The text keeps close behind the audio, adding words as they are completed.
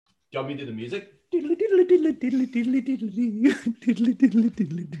you want me to do the music?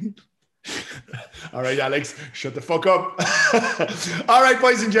 All right, Alex, shut the fuck up. All right,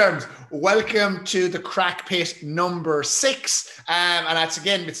 boys and germs, welcome to the Crack Pit number 6. And that's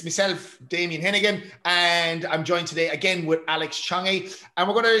again, it's myself, Damien Hennigan, and I'm joined today again with Alex Chongi. And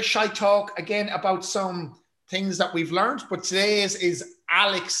we're going to shy talk again about some things that we've learned, but today is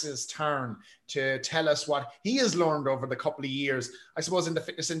Alex's turn to tell us what he has learned over the couple of years, I suppose, in the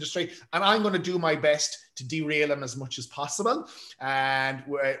fitness industry. And I'm going to do my best to derail him as much as possible. And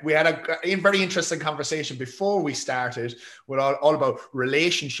we had a very interesting conversation before we started with all about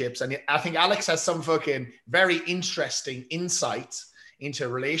relationships. And I think Alex has some fucking very interesting insights into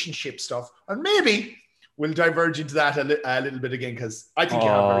relationship stuff. And maybe we'll diverge into that a little bit again, because I think you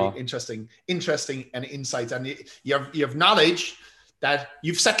have very interesting and insights. And you have knowledge that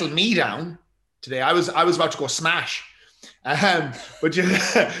you've settled me down today. I was about to go smash, but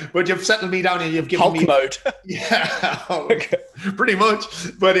you've settled me down and you've given Hulk me mode. Yeah, pretty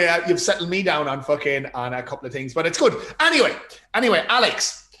much. But you've settled me down on a couple of things. But it's good. Anyway,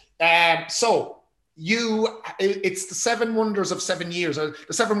 Alex. So it's the 7 wonders of 7 years, or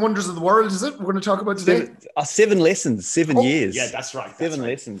the 7 wonders of the world. Is it? We're going to talk about today. 7 lessons, 7 years. Yeah, that's right. 7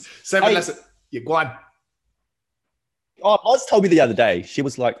 lessons. 7 lessons. Yeah, go on. Oh, Loz told me the other day. She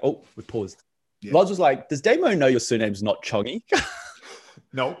was like, "Oh, we paused." Yeah. Loz was like, "Does Damo know your surname's not Chongi?"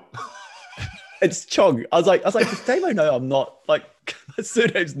 No. It's Chong. I was like, "Does Damo know I'm not like my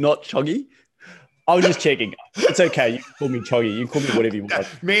surname's not Chongi?" I was just checking. It's okay. You can call me Chongi. You can call me whatever you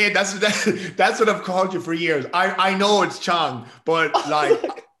want. Man, that's what I've called you for years. I know it's Chong, but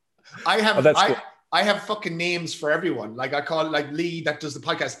like I have fucking names for everyone. Like I call like Lee that does the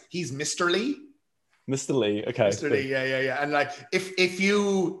podcast. He's Mr. Lee. Mr. Lee. Okay. Mr. Lee. Yeah. And like if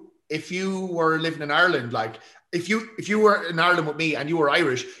you were living in Ireland, like if you were in Ireland with me and you were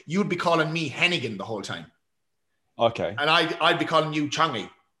Irish, you'd be calling me Hennigan the whole time. Okay. And I'd be calling you Chongi,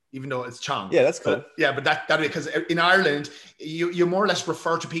 even though it's Chong. Yeah, that's cool. But that because in Ireland, you more or less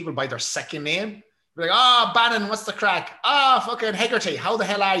refer to people by their second name. You're like, Bannon, what's the crack? Fucking Hegarty, how the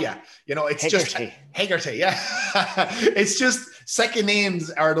hell are you? You know, it's just Hegarty, yeah. It's just second names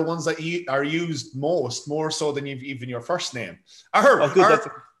are the ones that are used more so than even your first name. Everyone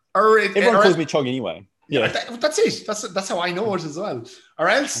calls me Chong anyway. Yeah, that's it. That's how I know it as well. Or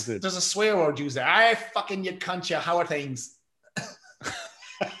else there's a swear word used there. Fucking you cunt, you. How are things?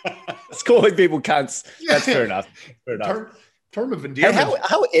 It's calling people cunts. That's fair enough. Term of endearment. And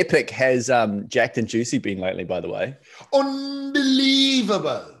how epic has Jacked and Juicy been lately, by the way?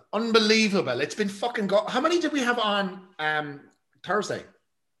 Unbelievable. It's been fucking how many did we have on Thursday?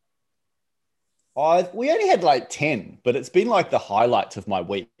 We only had like 10, but it's been like the highlights of my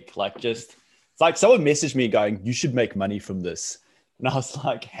week. Like it's like someone messaged me going, "You should make money from this." And I was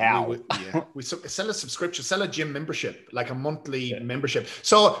like, how? We sell a subscription, sell a gym membership, like a monthly membership.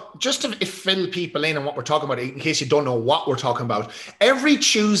 So just to fill people in on what we're talking about, in case you don't know what we're talking about, every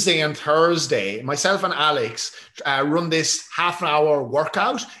Tuesday and Thursday, myself and Alex run this half an hour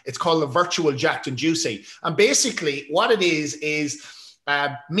workout. It's called the Virtual Jacked and Juicy. And basically what it is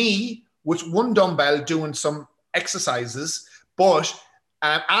me with one dumbbell doing some exercises, but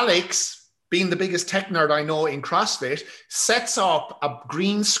Alex, being the biggest tech nerd I know in CrossFit, sets up a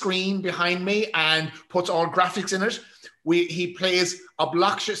green screen behind me and puts all graphics in it. He plays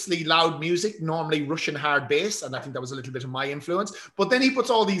obnoxiously loud music, normally Russian hard bass, and I think that was a little bit of my influence. But then he puts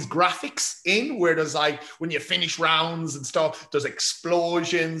all these graphics in where there's like, when you finish rounds and stuff, there's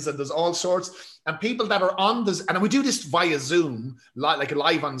explosions and there's all sorts. And people that are on this, and we do this via Zoom, like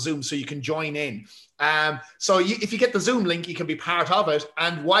live on Zoom, so you can join in. So if you get the Zoom link, you can be part of it.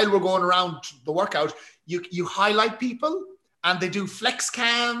 And while we're going around the workout, you highlight people and they do flex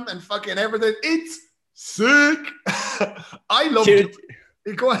cam and fucking everything. It's sick. I love it.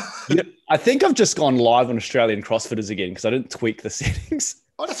 Go on. I think I've just gone live on Australian CrossFitters again because I didn't tweak the settings.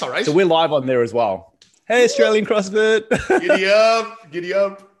 Oh, that's all right. So we're live on there as well. Hey, Australian CrossFit. Giddy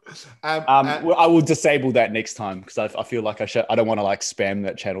up. I will disable that next time because I feel like I don't want to like spam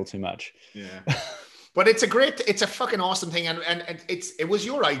that channel too much. Yeah. But it's a fucking awesome thing. And it was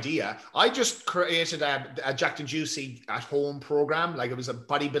your idea. I just created a Jacked and Juicy at home program. Like it was a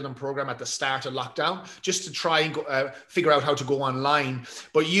bodybuilding program at the start of lockdown, just to try and figure out how to go online.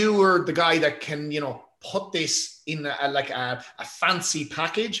 But you were the guy that can, put this in a fancy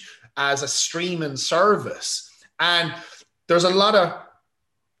package as a streaming service. And there's a lot of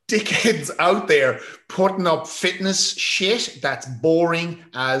dickheads out there putting up fitness shit that's boring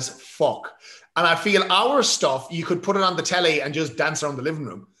as fuck. And I feel our stuff, you could put it on the telly and just dance around the living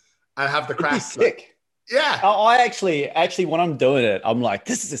room and have the crack. Sick. Yeah. I actually, when I'm doing it, I'm like,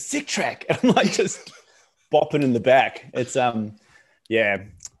 this is a sick track. And I'm like, just bopping in the back. It's, yeah.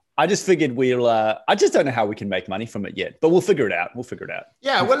 I just figured I just don't know how we can make money from it yet, but we'll figure it out.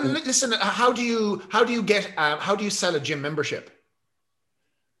 Yeah. Well, listen, how do you sell a gym membership?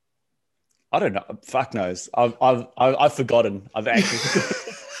 I don't know. Fuck knows. I've forgotten. I've actually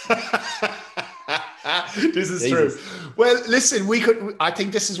This is Jesus. true. Well, listen, I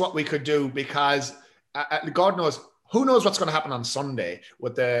think this is what we could do because God knows, who knows what's going to happen on Sunday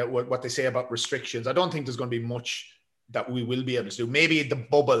with what they say about restrictions. I don't think there's going to be much that we will be able to do. Maybe the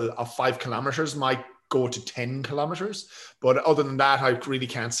bubble of 5 kilometers might go to 10 kilometers. But other than that, I really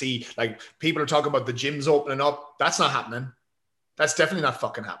can't see. Like, people are talking about the gyms opening up. That's not happening. That's definitely not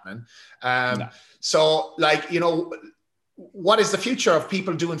fucking happening. No. So, like, what is the future of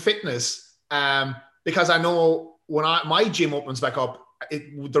people doing fitness? Because I know when my gym opens back up,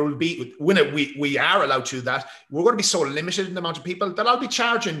 there will be, when we are allowed to do that, we're going to be so limited in the amount of people that I'll be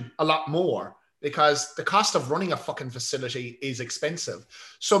charging a lot more, because the cost of running a fucking facility is expensive.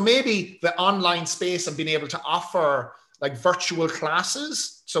 So maybe the online space and being able to offer like virtual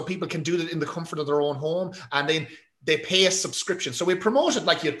classes so people can do it in the comfort of their own home, and then they pay a subscription. So we promote it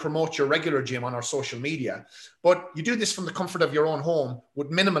like you'd promote your regular gym on our social media, but you do this from the comfort of your own home with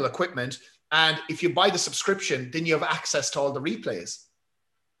minimal equipment. And if you buy the subscription, then you have access to all the replays.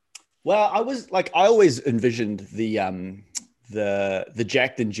 Well, I always envisioned the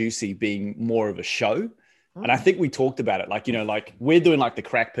Jacked and Juicy being more of a show. And I think we talked about it. Like, like we're doing like the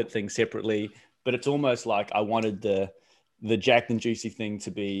Crack Pit thing separately, but it's almost like I wanted the Jacked and Juicy thing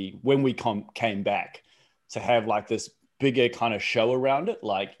to be, when we came back, to have like this bigger kind of show around it.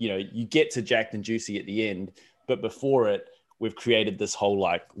 Like, you get to Jacked and Juicy at the end, but before it, we've created this whole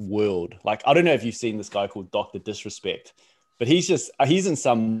like world. Like, I don't know if you've seen this guy called Dr. Disrespect, but he's in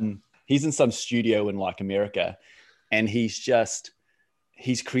some studio in like America, and he's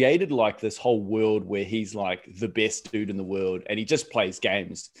created like this whole world where he's like the best dude in the world, and he just plays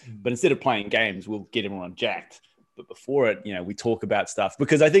games. But instead of playing games, we'll get everyone jacked. But before it, we talk about stuff,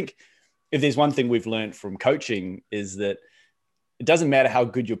 because I think if there's one thing we've learned from coaching is that it doesn't matter how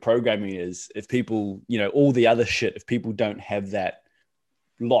good your programming is. If people, all the other shit, if people don't have that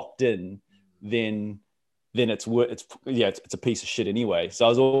locked in, then it's a piece of shit anyway. So I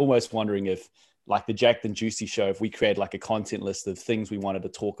was almost wondering if, like the Jacked and Juicy show, if we create like a content list of things we wanted to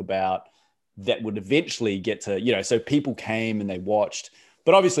talk about that would eventually get to, so people came and they watched,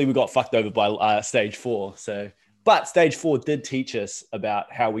 but obviously we got fucked over by stage 4. But stage 4 did teach us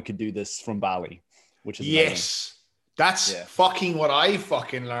about how we could do this from Bali, which is amazing. Yes, that's fucking what I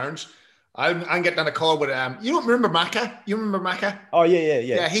fucking learned. I'm getting on a call with you don't remember Maka? You remember Maka? Oh yeah.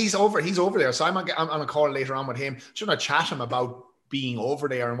 Yeah, he's over there. So I'm on a call later on with him. Just gonna chat him about being over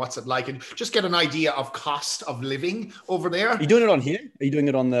there and what's it like, and just get an idea of cost of living over there. Are you doing it on here? Are you doing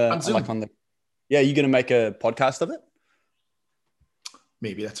it on Zoom? Yeah, are you gonna make a podcast of it?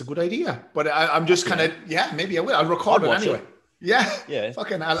 Maybe that's a good idea, but I'm just kind of maybe I will. I'll record it anyway. Yeah.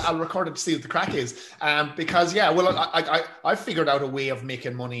 Fucking, I'll record it to see what the crack is. Because I figured out a way of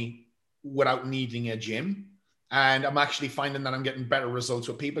making money without needing a gym, and I'm actually finding that I'm getting better results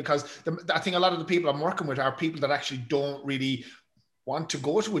with people, because I think a lot of the people I'm working with are people that actually don't really want to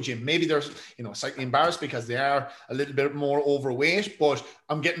go to a gym. Maybe they're slightly embarrassed because they are a little bit more overweight, but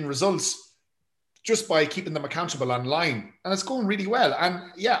I'm getting results just by keeping them accountable online, and it's going really well. And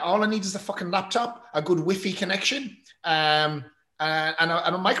all I need is a fucking laptop, a good Wi-Fi connection, and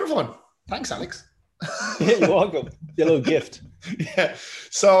a microphone. Thanks, Alex. Yeah, you're welcome. Your little gift. Yeah.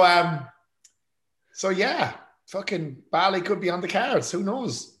 So yeah, fucking Bali could be on the cards. Who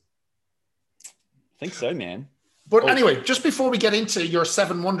knows? I think so, man. But anyway, just before we get into your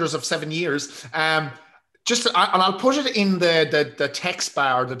 7 wonders of 7 years, and I'll put it in the text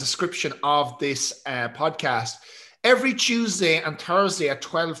bar, the description of this podcast. Every Tuesday and Thursday at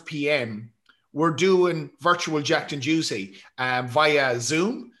 12 p.m., we're doing virtual Jacked and Juicy via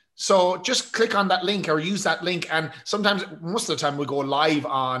Zoom. So just click on that link or use that link. And sometimes, most of the time, we go live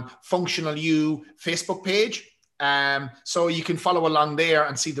on Functional You Facebook page. So you can follow along there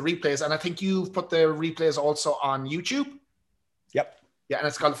and see the replays. And I think you've put the replays also on YouTube. Yep. Yeah, and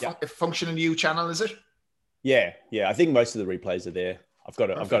it's called Functional You channel, is it? Yeah. I think most of the replays are there. I've got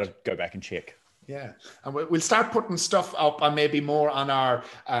to go back and check. Yeah, and we'll start putting stuff up and maybe more on our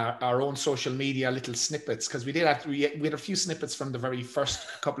own social media, little snippets, because we had a few snippets from the very first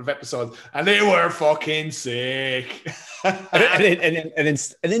couple of episodes, and they were fucking sick. and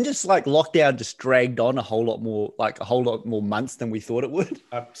then just like lockdown just dragged on a whole lot more months than we thought it would.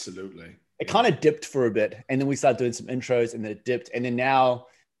 Absolutely, it kind of dipped for a bit, and then we started doing some intros, and then it dipped, and now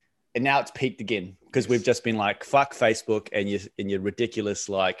it's peaked again. because we've just been like, fuck Facebook and your ridiculous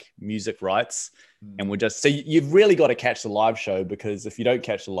like music rights. And we're just, so you've really got to catch the live show, because if you don't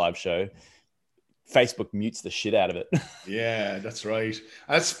catch the live show, Facebook mutes the shit out of it. Yeah, that's right.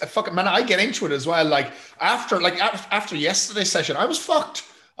 That's fucking, man, I get into it as well. Like after yesterday's session, I was fucked.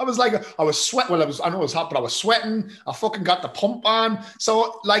 I was like, I was sweating. Well, I know it was hot, but I was sweating. I fucking got the pump on.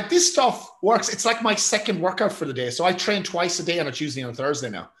 So like this stuff works. It's like my second workout for the day. So I train twice a day on a Tuesday and a Thursday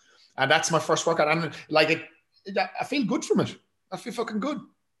now. And that's my first workout. And like I feel good from it. I feel fucking good.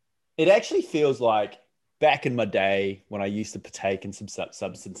 It actually feels like back in my day when I used to partake in some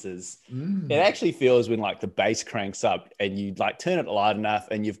substances, it actually feels when like the bass cranks up and you like turn it light enough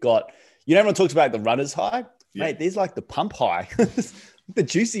and you've got, you know, everyone talks about the runner's high. Yeah. Mate, there's like the pump high, the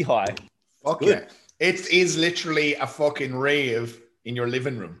juicy high. Okay. It is literally a fucking rave in your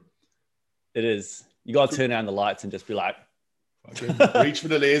living room. It is. You got to turn on the lights and just be like, reach for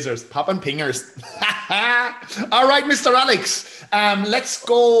the lasers, popping pingers. All right, Mr. Alex, let's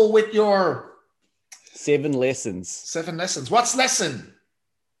go with your 7 lessons. 7 lessons. What's lesson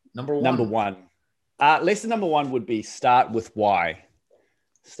number 1? Number 1. Lesson number 1 would be start with why.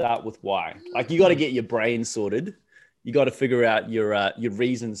 Start with why. Like you got to get your brain sorted. You got to figure out your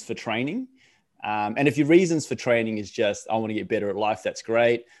reasons for training. And if your reasons for training is just, I want to get better at life, that's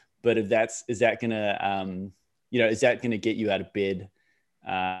great. But if is that going to get you out of bed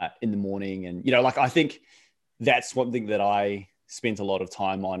in the morning? And, you know, like, I think that's one thing that I spent a lot of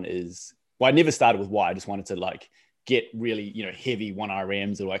time on is, well, I never started with why. I just wanted to like get really, you know, heavy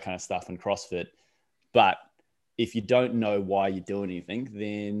 1RMs and all that kind of stuff and CrossFit. But if you don't know why you're doing anything,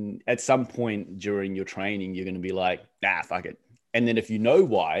 then at some point during your training, you're going to be like, nah, fuck it. And then if you know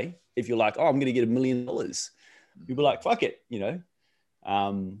why, if you're like, oh, I'm going to get $1 million, you'll be like, fuck it, you know?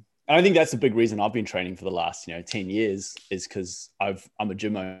 And I think that's the big reason I've been training for the last, 10 years is because I'm a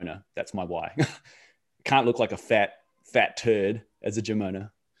gym owner. That's my why. Can't look like a fat turd as a gym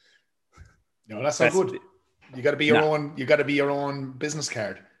owner. No, that's so good. You got to be your own. You got to be your own business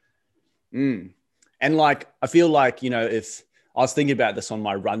card. And like, I feel like, if I was thinking about this on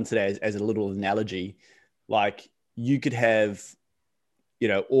my run today as a little analogy, like you could have,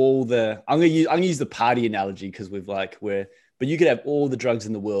 all the, I'm going to use the party analogy because but you could have all the drugs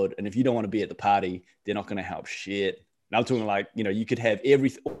in the world. And if you don't want to be at the party, they're not going to help shit. And I'm talking like, you could have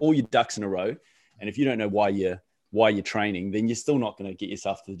all your ducks in a row. And if you don't know why you're training, then you're still not going to get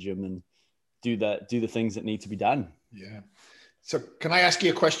yourself to the gym and do the things that need to be done. Yeah. So can I ask you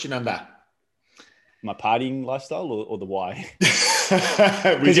a question on that? My partying lifestyle or the why?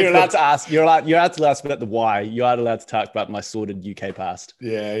 Because you're allowed to ask about the why. You aren't allowed to talk about my sordid UK past.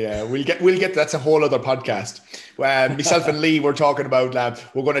 Yeah. We'll get that's a whole other podcast. Myself and Lee were talking about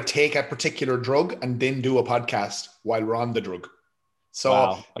we're going to take a particular drug and then do a podcast while we're on the drug. So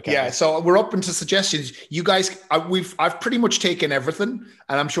wow. Okay. Yeah, so we're open to suggestions. You guys, I've pretty much taken everything,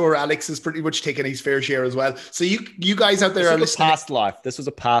 and I'm sure Alex has pretty much taken his fair share as well. So you guys out there are listening. This was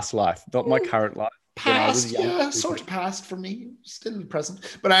a past life, not my current life. Past, sort of past for me, still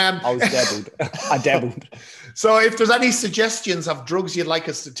present. But I was dabbled. I dabbled. So if there's any suggestions of drugs you'd like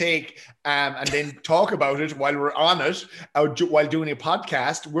us to take, and then talk about it while we're on it, while doing a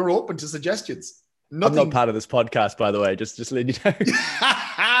podcast, we're open to suggestions. I'm not part of this podcast, by the way. Just letting you know.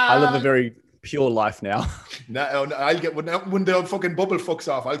 I live a very pure life now. No, I'll get when the fucking bubble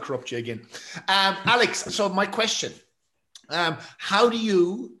fucks off, I'll corrupt you again. Alex, so my question: how do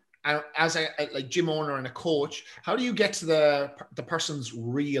you, as a gym owner and a coach, how do you get to the person's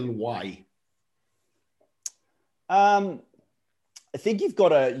real why? I think you've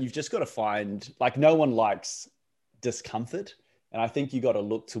just got to find, like, no one likes discomfort. And I think you got to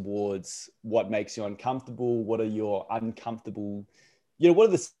look towards what makes you uncomfortable. What are your uncomfortable, what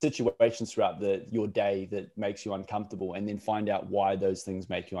are the situations throughout your day that makes you uncomfortable, and then find out why those things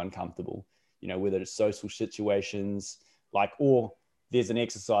make you uncomfortable. Whether it's social situations, or there's an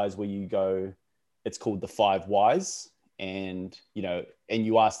exercise where you go, it's called the 5 whys. And, and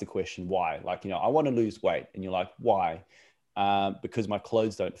you ask the question, why? I want to lose weight. And you're like, why? Because my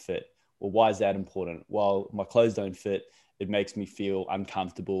clothes don't fit. Well, why is that important? Well, my clothes don't fit. It makes me feel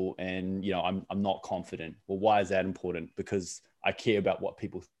uncomfortable and, I'm not confident. Well, why is that important? Because I care about what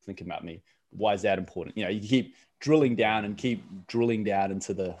people think about me. Why is that important? You keep drilling down into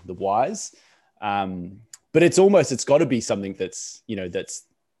the whys. But it's got to be something that's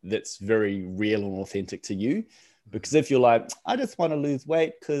very real and authentic to you. Because if you're like, I just want to lose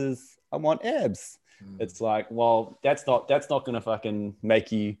weight because I want abs. It's like, well, that's not going to fucking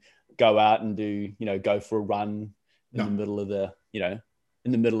make you go out and go for a run in the middle of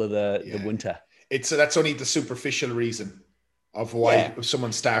the winter. That's only the superficial reason. of why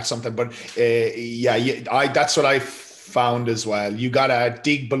someone starts something. But that's what I found as well. You gotta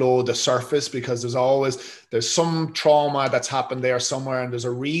dig below the surface, because there's some trauma that's happened there somewhere, and there's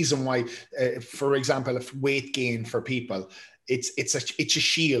a reason why. For example, if weight gain for people, it's a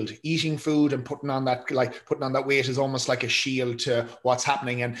shield. Eating food and putting on that weight is almost like a shield to what's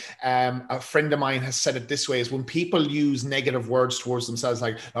happening. And a friend of mine has said it this way: is when people use negative words towards themselves,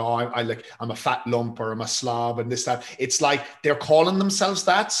 like, oh, I'm a fat lump, or I'm a slob, and this, that, it's like they're calling themselves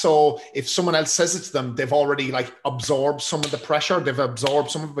that. So if someone else says it to them, they've already like absorbed some of the pressure. They've absorbed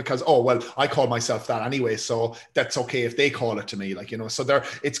some of it, because, oh, well, I call myself that anyway, so that's okay if they call it to me, like, so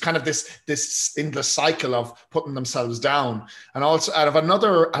it's kind of this endless cycle of putting themselves down. And also, I had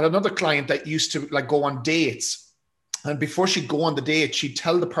another client that used to like go on dates, and before she'd go on the date, she'd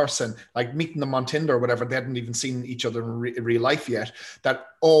tell the person, like meeting them on Tinder or whatever, they hadn't even seen each other in real life yet, that,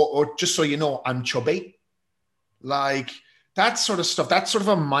 or just so you know, I'm chubby. Like that sort of stuff, that's sort of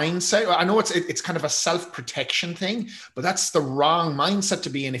a mindset. I know it's kind of a self-protection thing, but that's the wrong mindset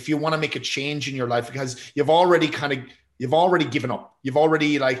to be in if you want to make a change in your life, because you've already given up. You've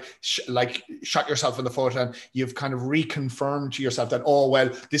already shot yourself in the foot, and you've kind of reconfirmed to yourself that, oh, well,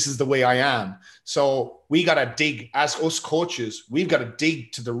 this is the way I am. So we got to dig, as us coaches, we've got to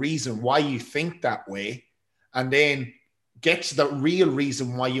dig to the reason why you think that way, and then get to the real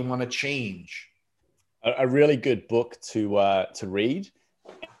reason why you want to change. A really good book to read.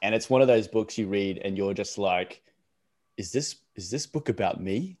 And it's one of those books you read and you're just like, is this book about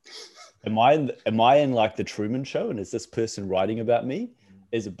me? Am I in like the Truman Show, and is this person writing about me?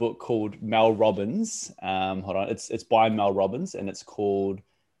 Is a book called Mel Robbins. Hold on, it's by Mel Robbins, and it's called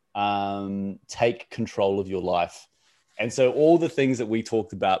Take Control of Your Life. And so all the things that we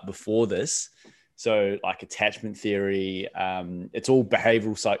talked about before this, so like attachment theory, it's all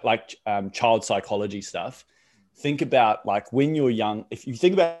behavioral child psychology stuff. Think about like when you're young, if you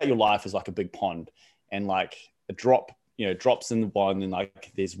think about your life as like a big pond, and like a drop, drops in the pond, and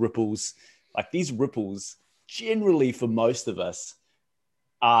like there's ripples. Like these ripples generally for most of us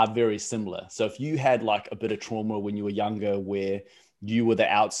are very similar. So if you had like a bit of trauma when you were younger, where you were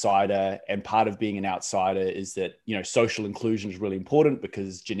the outsider, and part of being an outsider is that, social inclusion is really important,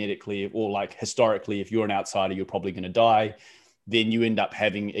 because genetically or like historically, if you're an outsider, you're probably going to die. Then you end up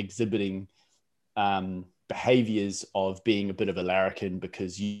exhibiting behaviors of being a bit of a larrikin,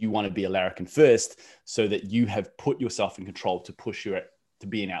 because you want to be a larrikin first, so that you have put yourself in control to push you to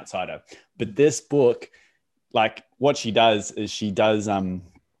be an outsider. But this book, like what she does is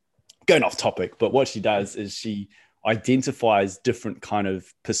going off topic, but what she does is she identifies different kind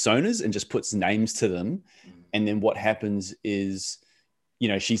of personas and just puts names to them. And then what happens is,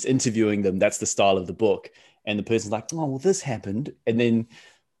 she's interviewing them. That's the style of the book. And the person's like, oh, well, this happened. And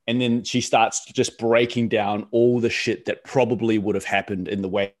then she starts just breaking down all the shit that probably would have happened in the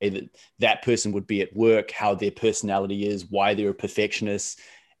way that person would be at work, how their personality is, why they're a perfectionist.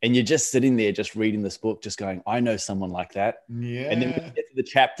 And you're just sitting there, just reading this book, just going, I know someone like that. Yeah. And then when you get to the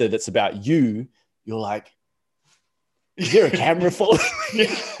chapter that's about you, you're like, is there a camera following?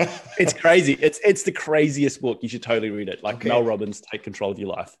 It's crazy. It's the craziest book. You should totally read it. Like, okay. Mel Robbins, Take Control of Your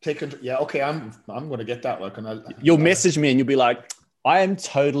Life. Yeah. Okay. I'm going to get that look. And you'll message me and you'll be like, I am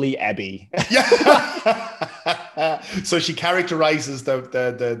totally Abby. Yeah. So she characterizes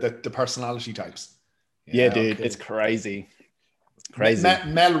the personality types. Yeah, dude. Okay. It's crazy. Crazy.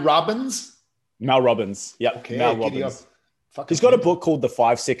 Mel Robbins? Mel Robbins. Yep. Okay, Mel Robbins. He's got a book called The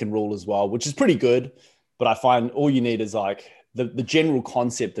 5-Second Rule as well, which is pretty good. But I find all you need is like the general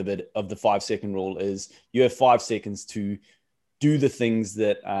concept of the 5-second rule is you have 5 seconds to do the things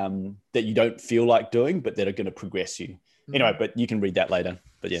that you don't feel like doing, but that are going to progress you. Anyway, but you can read that later.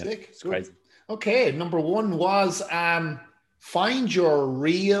 But yeah, it's crazy. Okay. Number 1 was find your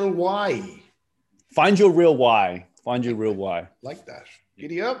real why. Find your real why. Find your real why. Like that.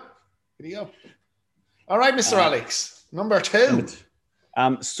 Giddy up. All right, Mr. Alex. Number 2.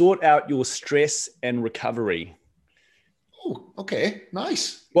 Sort out your stress and recovery. Oh, okay.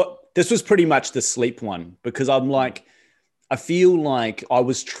 Nice. Well, this was pretty much the sleep one, because I'm like, I feel like I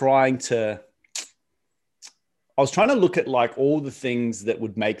was trying to look at like all the things that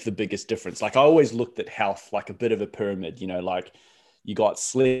would make the biggest difference. Like I always looked at health like a bit of a pyramid, like you got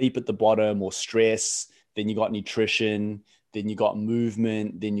sleep at the bottom, or stress, then you got nutrition, then you got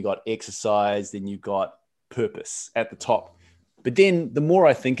movement, then you got exercise, then you got purpose at the top. But then the more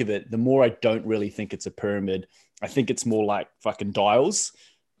I think of it, the more I don't really think it's a pyramid. I think it's more like fucking dials.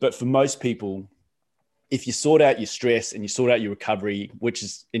 But for most people, if you sort out your stress and you sort out your recovery, which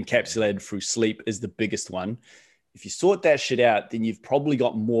is encapsulated through sleep, is the biggest one. If you sort that shit out, then you've probably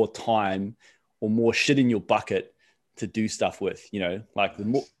got more time or more shit in your bucket to do stuff with, you know, like the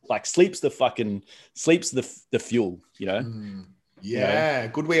more, like sleep's the fuel, you know? Yeah,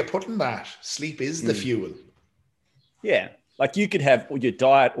 good way of putting that. Sleep is the fuel. Yeah. Like you could have your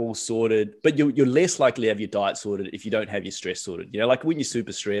diet all sorted, but you're less likely to have your diet sorted if you don't have your stress sorted, you know, like when you're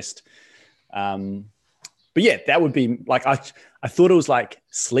super stressed. But yeah, that would be like, I thought it was like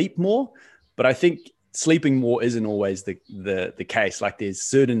sleep more, but I think sleeping more isn't always the case. Like there's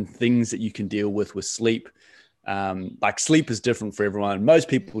certain things that you can deal with sleep. Like sleep is different for everyone. Most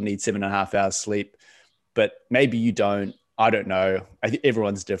people need 7.5 hours sleep, but maybe you don't. I don't know. I think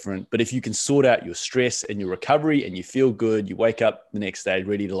everyone's different. But if you can sort out your stress and your recovery and you feel good, you wake up the next day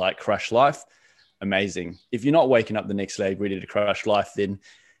ready to like crush life, amazing. If you're not waking up the next day ready to crush life, then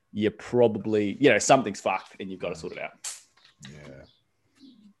you're probably, you know, something's fucked and you've got to sort it out.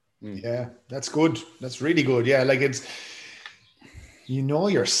 Yeah, that's good. That's really good. Yeah, like it's, you know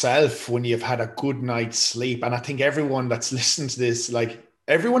yourself when you've had a good night's sleep. And I think everyone that's listened to this, like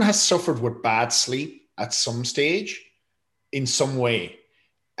everyone has suffered with bad sleep at some stage in some way.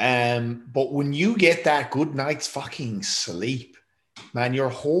 But when you get that good night's fucking sleep, man, your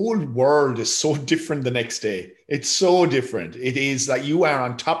whole world is so different the next day. It's so different. It is like you are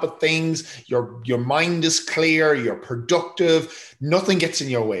on top of things. Your mind is clear. You're productive. Nothing gets in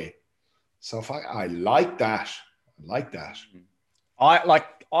your way. So if I like that. I like that.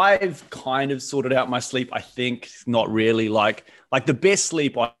 I've kind of sorted out my sleep. I think not really like the best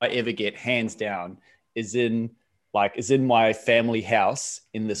sleep I ever get, hands down, is in my family house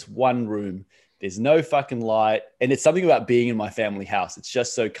in this one room. There's no fucking light. And it's something about being in my family house. It's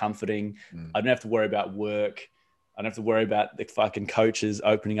just so comforting. I don't have to worry about work. I don't have to worry about the fucking coaches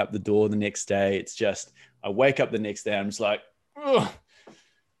opening up the door the next day. It's just, I wake up the next day. I'm just like,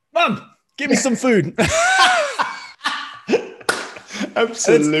 Mum, give me some food.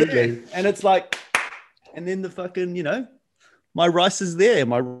 Absolutely. And it's like, and then the fucking, you know, my rice is there,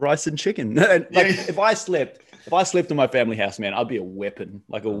 my rice and chicken. And like, if I slept in my family house, man, I'd be a weapon,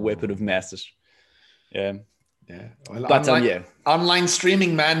 like a weapon of mass. Yeah. Yeah. Well, but online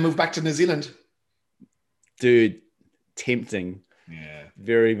streaming, man, move back to New Zealand. Dude, tempting. Yeah.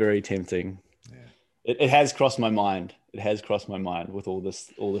 Very, very tempting. Yeah. It has crossed my mind. It has crossed my mind with all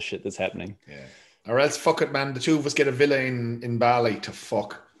the shit that's happening. Yeah. Or else, fuck it, man. The two of us get a villa in Bali to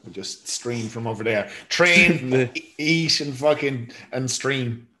fuck. We'll just stream from over there. Train, eat, and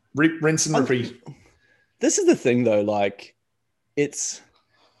stream. Rinse and repeat. This is the thing, though. Like, there's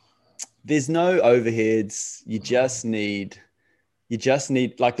no overheads. You just need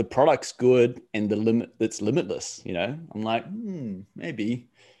like the product's good and the limit that's limitless. You know, I'm like, maybe.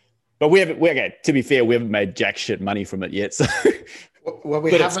 But to be fair, we haven't made jack shit money from it yet. So, well,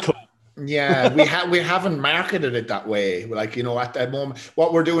 we haven't. Cool. Yeah, we haven't marketed it that way. Like, you know, at that moment,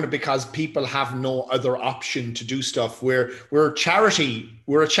 what we're doing it because people have no other option to do stuff. We're a charity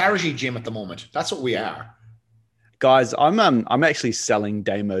gym at the moment. That's what we are. Guys, I'm actually selling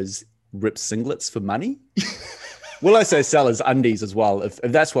Damo's ripped singlets for money. Will I say sell his undies as well if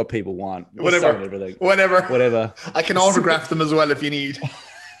that's what people want? Whatever. I can autograph them as well if you need.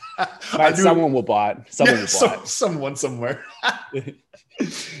 Mate, someone will buy it. Someone somewhere.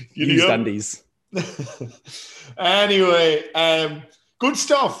 Used undies. Anyway, good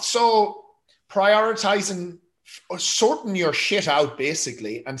stuff. So prioritizing, sorting your shit out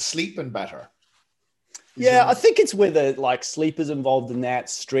basically, and sleeping better. Yeah, I think it's whether like sleep is involved in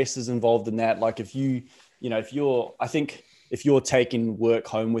that, stress is involved in that. Like if you're taking work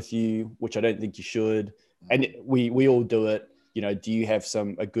home with you, which I don't think you should, and we all do it. You know, do you have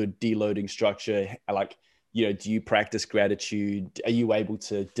a good deloading structure? Like, you know, do you practice gratitude? Are you able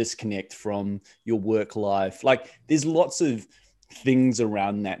to disconnect from your work life? Like, there's lots of things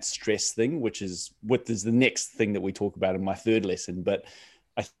around that stress thing, which is the next thing that we talk about in my third lesson. But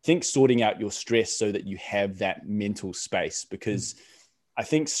I think sorting out your stress so that you have that mental space, because I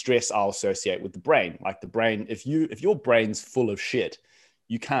think stress I'll associate with the brain. Like the brain, if your brain's full of shit,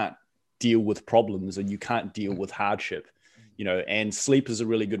 you can't deal with problems and you can't deal with hardship. You know, and sleep is a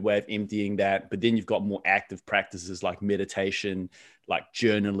really good way of emptying that. But then you've got more active practices like meditation, like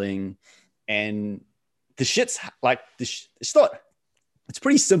journaling, and the shit's like it's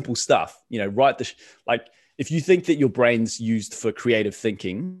pretty simple stuff. You know, like if you think that your brain's used for creative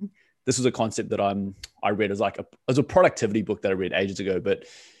thinking, this was a concept that I read as a productivity book that I read ages ago. But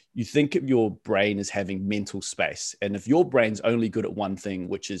you think of your brain as having mental space, and if your brain's only good at one thing,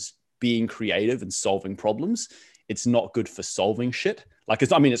 which is being creative and solving problems, it's not good for solving shit. Like,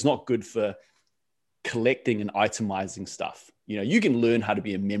 it's not good for collecting and itemizing stuff. You know, you can learn how to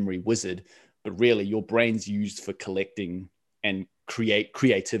be a memory wizard, but really your brain's used for collecting and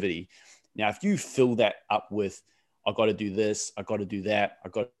creativity. Now, if you fill that up with, I got to do this, I got to do that, I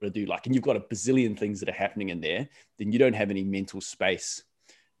got to do like, and you've got a bazillion things that are happening in there, then you don't have any mental space.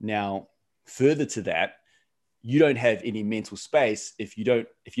 Now, further to that, you don't have any mental space if you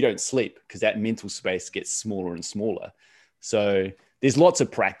don't sleep, because that mental space gets smaller and smaller. So there's lots of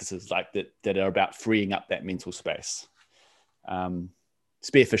practices like that are about freeing up that mental space.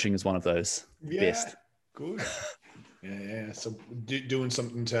 Spearfishing is one of those. Best. Good. Yeah. So doing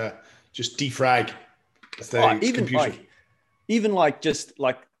something to just defrag. Even just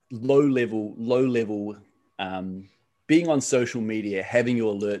low level, being on social media, having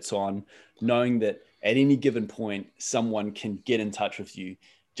your alerts on, knowing that at any given point, someone can get in touch with you.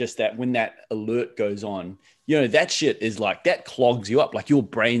 Just that when that alert goes on, that shit is like, that clogs you up. Like your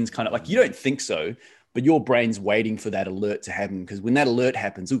brain's kind of like, you don't think so, but your brain's waiting for that alert to happen. Because when that alert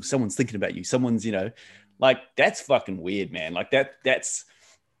happens, someone's thinking about you. Someone's, like that's fucking weird, man. Like that's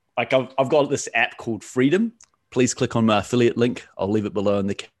like, I've got this app called Freedom. Please click on my affiliate link. I'll leave it below in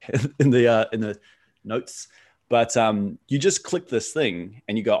the notes. But you just click this thing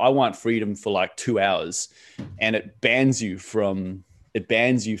and you go, I want freedom for like 2 hours, and it bans you from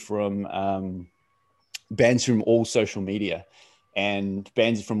all social media and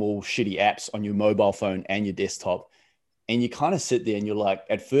bans you from all shitty apps on your mobile phone and your desktop. And you kind of sit there and you're like,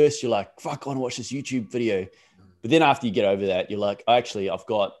 at first you're like, fuck, I want to watch this YouTube video. But then after you get over that, you're like, actually, I've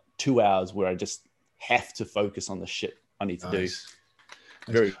got 2 hours where I just have to focus on the shit I need to do.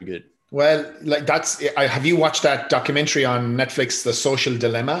 Very good. Well, like have you watched that documentary on Netflix, The Social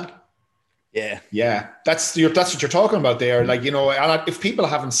Dilemma? Yeah. That's what you're talking about there. Like, and if people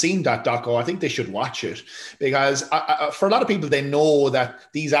haven't seen that doco, I think they should watch it, because for a lot of people, they know that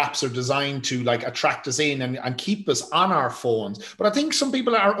these apps are designed to like attract us in and keep us on our phones. But I think some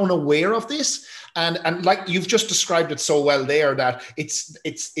people are unaware of this. And like you've just described it so well there, that it's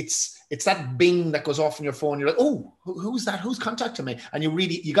that bing that goes off on your phone. You're like, oh, who's that? Who's contacting me? And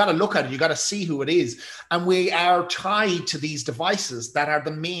you got to look at it. You got to see who it is. And we are tied to these devices that are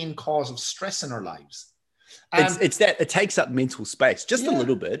the main cause of stress in our lives. And it's that it takes up mental space, just a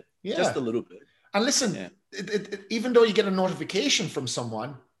little bit, just a little bit. And listen, even though you get a notification from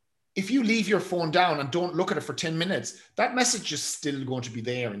someone, if you leave your phone down and don't look at it for 10 minutes, that message is still going to be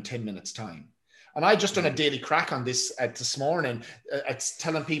there in 10 minutes time. And I just done a daily crack on this this morning. It's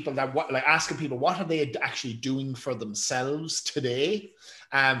telling people asking people, what are they actually doing for themselves today?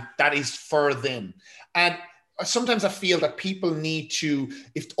 That is for them. And sometimes I feel that people need to,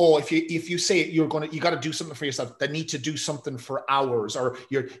 if you say you got to do something for yourself, they need to do something for hours, or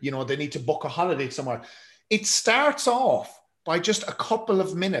they need to book a holiday somewhere. It starts off by just a couple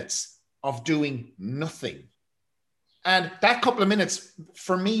of minutes of doing nothing. And that couple of minutes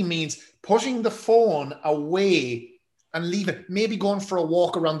for me means putting the phone away and leave it, maybe going for a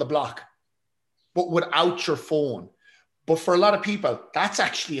walk around the block, but without your phone. But for a lot of people, that's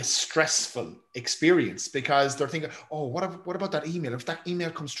actually a stressful experience, because they're thinking, oh, what about that email? If that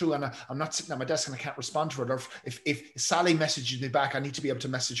email comes through and I'm not sitting at my desk and I can't respond to it, or if Sally messages me back, I need to be able to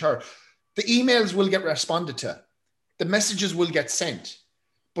message her. The emails will get responded to. The messages will get sent.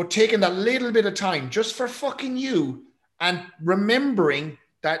 But taking that little bit of time just for fucking you, and remembering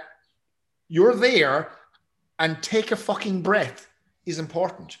that you're there and take a fucking breath is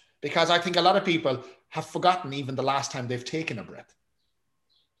important, because I think a lot of people have forgotten even the last time they've taken a breath.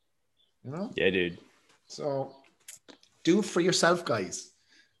 Yeah, dude. So do it for yourself, guys.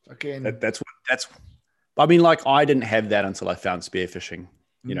 Fucking. That's. I mean, like, I didn't have that until I found spearfishing.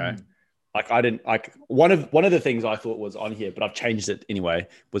 Like I didn't like one of the things I thought was on here, but I've changed it anyway,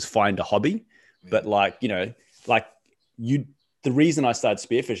 was find a hobby. Yeah. But the reason I started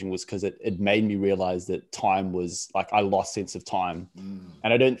spearfishing was because it made me realize that time was like, I lost sense of time.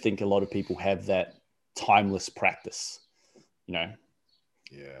 And I don't think a lot of people have that timeless practice, Yeah.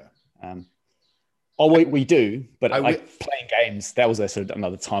 We do, but playing games, that was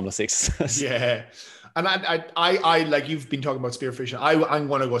another timeless exercise. Yeah. And I like, you've been talking about spearfishing. I'm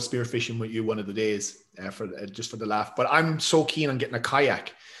going to go spearfishing with you one of the days for the laugh, but I'm so keen on getting a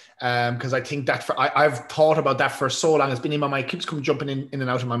kayak. Because I think that I've thought about that for so long. It's been in my mind, keeps jumping in and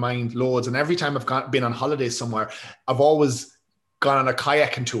out of my mind loads. And every time I've been on holidays somewhere, I've always gone on a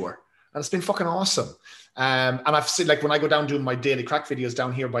kayaking tour, and it's been fucking awesome. And I've seen, like, when I go down doing my daily crack videos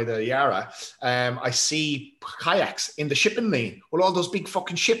down here by the Yarra, I see kayaks in the shipping lane with all those big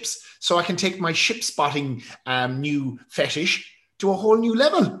fucking ships. So I can take my ship spotting new fetish to a whole new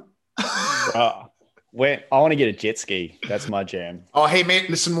level. I want to get a jet ski. That's my jam. Oh, hey, mate,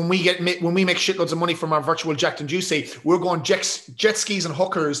 listen, when we make shitloads of money from our virtual Jacked and Juicy, we're going jet skis and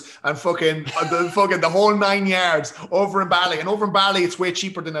hookers and fucking the whole 9 yards over in Bali. And over in Bali, it's way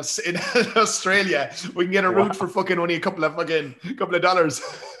cheaper than us in Australia. We can get a route for fucking only a couple of dollars.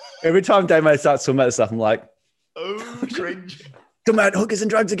 Every time Damo starts talking about this stuff, I'm like, oh, cringe. Come out, hookers and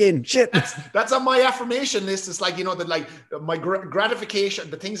drugs again. Shit. That's on my affirmation list. It's like, like my gratification,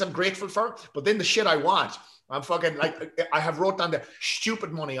 the things I'm grateful for, but then the shit I want. I'm fucking like, I have wrote down the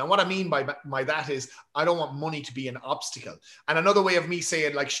stupid money. And what I mean by that is I don't want money to be an obstacle. And another way of me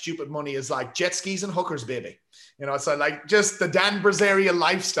saying like stupid money is like jet skis and hookers, baby. So like just the Dan Brazaria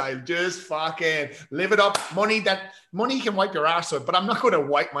lifestyle, just fucking live it up. Money can wipe your arse with, but I'm not going to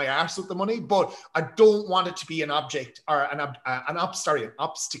wipe my arse with the money, but I don't want it to be an object or an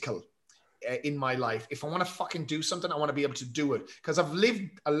obstacle in my life. If I want to fucking do something, I want to be able to do it, because I've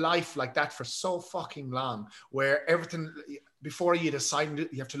lived a life like that for so fucking long, where everything, before you decide,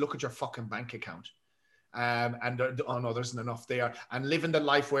 you have to look at your fucking bank account, and oh no, there isn't enough there, and living the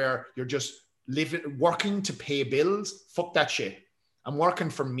life where you're just working to pay bills. Fuck that shit. I'm working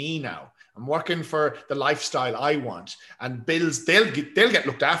for me now. I'm working for the lifestyle I want, and bills, they'll get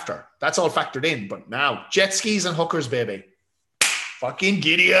looked after. That's all factored in. But now jet skis and hookers, baby. Fucking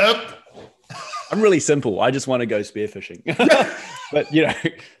giddy up. I'm really simple. I just want to go spearfishing. But,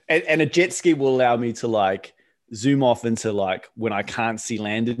 and a jet ski will allow me to like zoom off into like when I can't see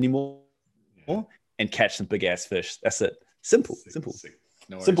land anymore and catch some big ass fish. That's it. Simple.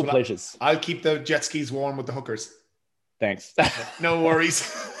 No worries. Simple pleasures. I'll keep the jet skis warm with the hookers. Thanks. No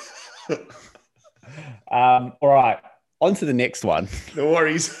worries. All right. On to the next one. No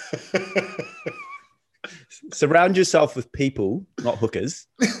worries. Surround yourself with people, not hookers,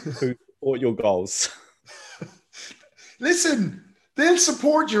 who support your goals. Listen, they'll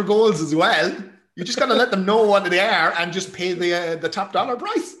support your goals as well. You just got to let them know what they are and just pay the top dollar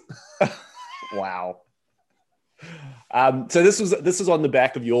price. Wow. So this was on the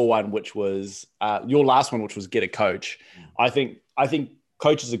back of your one, which was your last one, which was get a coach. I think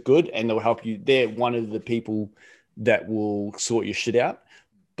coaches are good and they'll help you. They're one of the people that will sort your shit out.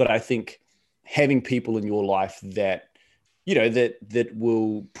 But I think having people in your life that, that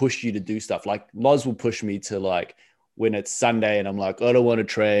will push you to do stuff. Like Loz will push me to like, when it's Sunday and I'm like, I don't want to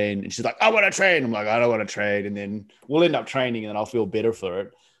train. And she's like, I want to train. I'm like, I don't want to train. And then we'll end up training and I'll feel better for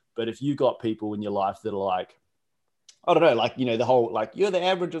it. But if you got people in your life that are like, I don't know, like, the whole, like, you're the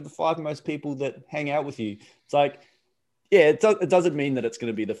average of the 5 most people that hang out with you. It's like, yeah, it doesn't mean that it's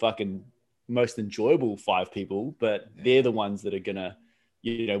going to be the fucking most enjoyable 5 people, but they're the ones that are going to,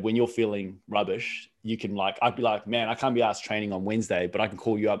 when you're feeling rubbish, you can like, I'd be like, man, I can't be asked training on Wednesday, but I can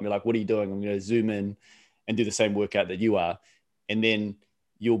call you up and be like, what are you doing? I'm going to zoom in and do the same workout that you are. And then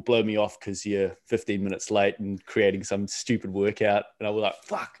you'll blow me off because you're 15 minutes late and creating some stupid workout. And I'll be like,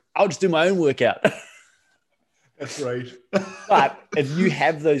 fuck, I'll just do my own workout. That's right. But if you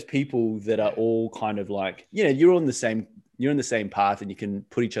have those people that are all kind of like, you're in the same path and you can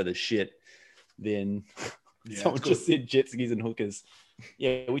put each other's shit, then someone just said jet skis and hookers.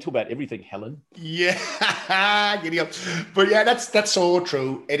 Yeah, we talk about everything, Helen. Yeah, giddy up. But yeah, that's so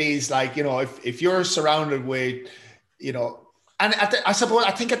true. It is like, if you're surrounded with, and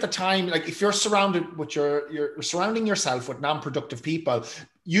I think at the time, like if you're surrounded with you're surrounding yourself with non-productive people,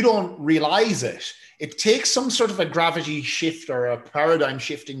 you don't realize it. It takes some sort of a gravity shift or a paradigm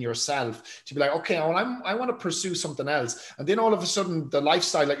shift in yourself to be like, okay, well, I want to pursue something else. And then all of a sudden the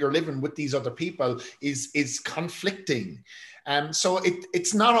lifestyle that you're living with these other people is conflicting. So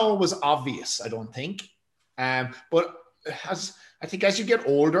it's not always obvious, I don't think. But as you get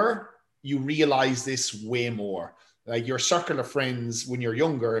older, you realize this way more. Like your circle of friends when you're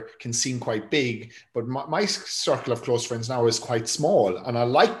younger can seem quite big, but my circle of close friends now is quite small, and I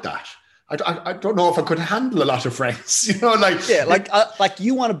like that. I don't know if I could handle a lot of friends, like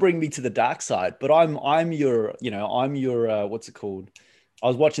you want to bring me to the dark side, but I'm your what's it called? I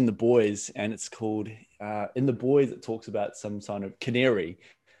was watching The Boys, and it's called in The Boys. It talks about some kind of canary.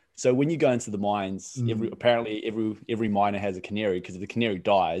 So when you go into the mines, every miner has a canary, because if the canary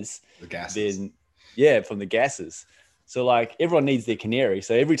dies, then from the gases. So like everyone needs their canary.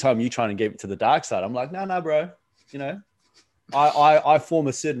 So every time you try and get to the dark side, I'm like, no, bro. I form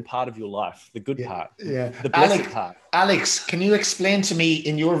a certain part of your life, the good part, the blessed part. Alex, can you explain to me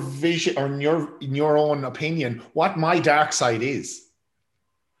in your vision or in your own opinion what my dark side is?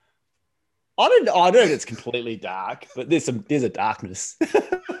 I don't know it's completely dark, but there's a darkness.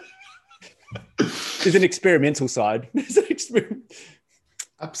 There's an experimental side. There's an experiment.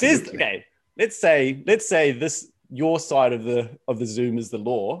 Absolutely. Let's say this your side of the Zoom is the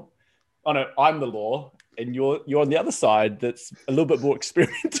law, Oh no, I'm the law, and you're on the other side. That's a little bit more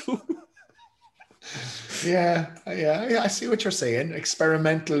experimental. Yeah, I see what you're saying.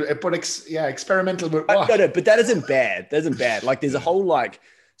 Experimental, but experimental with But, what? no, but that isn't bad. That isn't bad. Like there's a whole like.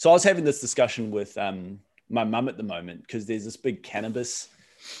 So I was having this discussion with my mum at the moment because there's this big cannabis.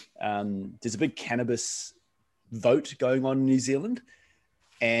 There's a big cannabis vote going on in New Zealand,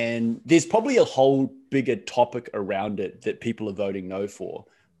 and there's probably a whole bigger topic around it that people are voting no for.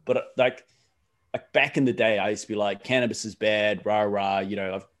 But like back in the day, I used to be like, cannabis is bad, rah rah. You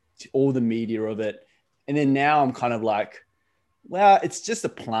know, all the media of it, and then now I'm kind of like, well, it's just a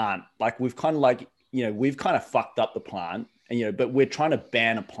plant. Like we've kind of like, we've kind of fucked up the plant, and but we're trying to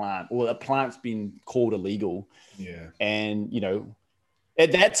ban a plant, or a plant's been called illegal. Yeah, and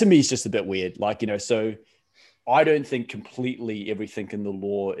that to me is just a bit weird. Like so I don't think completely everything in the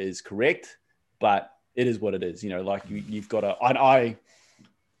law is correct, but it is what it is. Like you've got to.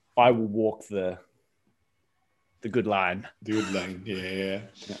 I will walk the good line. The good line, yeah.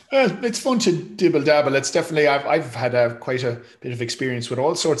 Well, it's fun to dibble dabble. It's definitely I've had quite a bit of experience with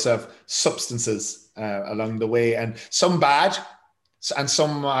all sorts of substances along the way, and some bad, and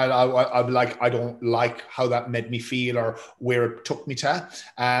some I'll be like, I don't like how that made me feel or where it took me to,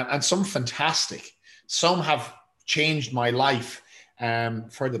 and some fantastic. Some have changed my life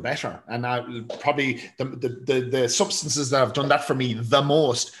for the better, and probably the substances that have done that for me the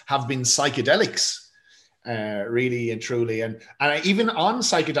most have been psychedelics. Really and truly, and even on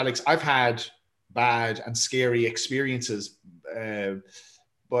psychedelics, I've had bad and scary experiences,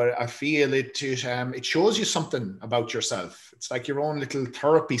 but I feel it shows you something about yourself. It's like your own little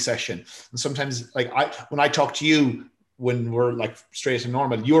therapy session. And sometimes, like when I talk to you, when we're like straight and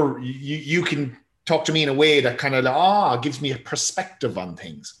normal, you can talk to me in a way that kind of gives me a perspective on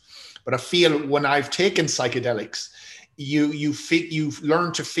things. But I feel when I've taken psychedelics, you've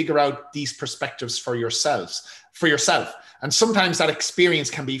learned to figure out these perspectives for yourself. And sometimes that experience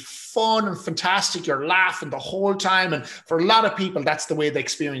can be fun and fantastic. You're laughing the whole time. And for a lot of people, that's the way the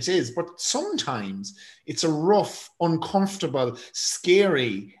experience is. But sometimes it's a rough, uncomfortable,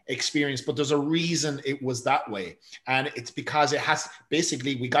 scary experience, but there's a reason it was that way. And it's because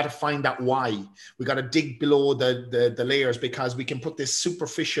we got to find that why. We got to dig below the layers, because we can put this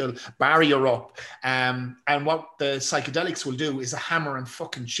superficial barrier up. And what the psychedelics will do is a hammer and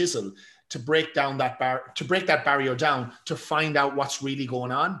fucking chisel to break down that barrier down, to find out what's really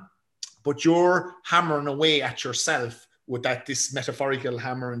going on. But you're hammering away at yourself with this metaphorical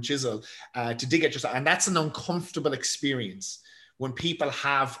hammer and chisel to dig at yourself. And that's an uncomfortable experience when people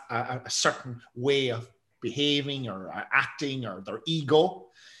have a certain way of behaving or acting, or their ego.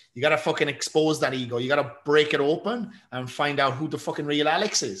 You got to fucking expose that ego. You got to break it open and find out who the fucking real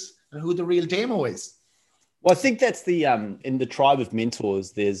Alex is and who the real Damo is. Well, I think that's the in the Tribe of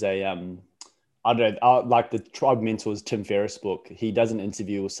Mentors. There's a I don't know, like the Tribe of Mentors, Tim Ferriss book. He does an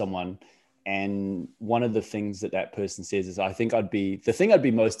interview with someone, and one of the things that person says is, I think the thing I'd be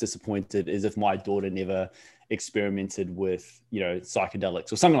most disappointed is if my daughter never experimented with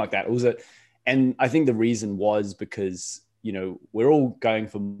psychedelics or something like that. And I think the reason was because we're all going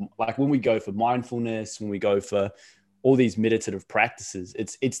for, like, when we go for mindfulness, when we go for all these meditative practices,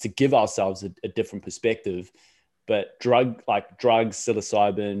 it's to give ourselves a different perspective. But drugs,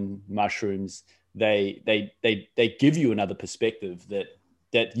 psilocybin, mushrooms, they give you another perspective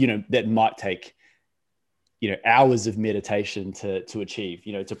that might take hours of meditation to achieve,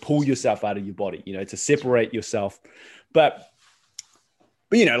 to pull yourself out of your body, to separate yourself. But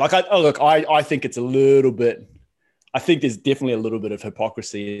I think it's a little bit, I think there's definitely a little bit of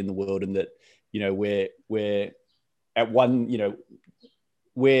hypocrisy in the world, in that we're at one,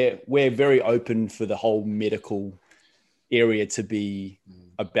 we're very open for the whole medical area to be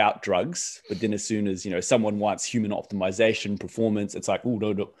about drugs, but then as soon as someone wants human optimization, performance, it's like, oh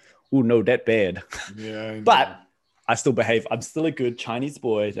no, that bad. Yeah, but I still behave. I'm still a good Chinese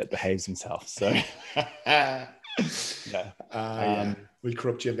boy that behaves himself. So yeah, we'll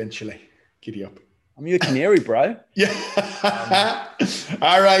corrupt you eventually. Giddy up. I'm your canary, bro. Yeah.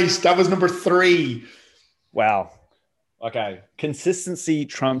 All right, that was number 3. Wow. Okay. Consistency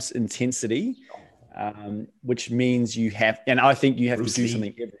trumps intensity, which means you have, and I think you have Bruce to do Lee.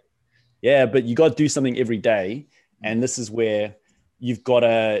 Something but you got to do something every day. And this is where you got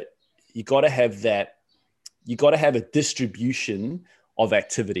to have that, you got to have a distribution of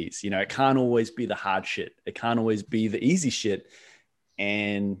activities. It can't always be the hard shit. It can't always be the easy shit.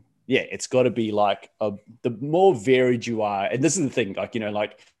 And it's got to be like the more varied you are. And this is the thing,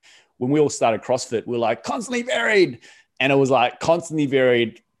 like when we all started CrossFit, we're like constantly varied. And it was like constantly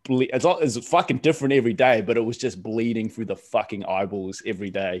varied, it's fucking different every day, but it was just bleeding through the fucking eyeballs every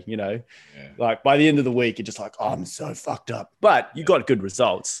day, you know? Yeah. Like by the end of the week, you're just like, oh, I'm so fucked up. But you got good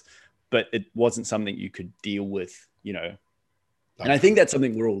results, but it wasn't something you could deal with, you know? And I think that's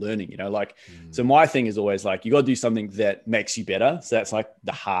something we're all learning, you know, like, so my thing is always like, you got to do something that makes you better. So that's like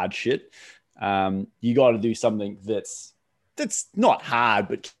the hard shit. You got to do something that's not hard,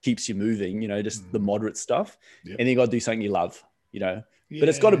 but keeps you moving, you know, just the moderate stuff. Yep. And then you got to do something you love, you know, but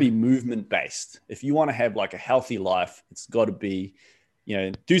it's got to be movement based. If you want to have like a healthy life, it's got to be, you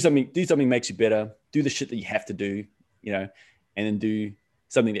know, do something makes you better, do the shit that you have to do, you know, and then do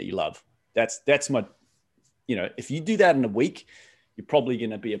something that you love. That's my, you know, if you do that in a week, you're probably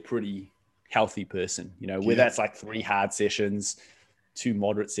going to be a pretty healthy person, you know, where that's like 3 hard sessions, 2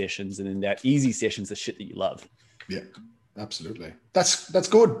 moderate sessions, and then that easy sessions, the shit that you love. Yeah, absolutely. That's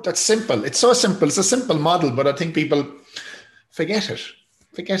good. That's simple. It's so simple. It's a simple model, but I think people forget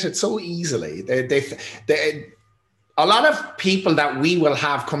it so easily. They a lot of people that we will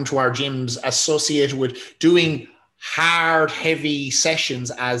have come to our gyms associated with doing hard, heavy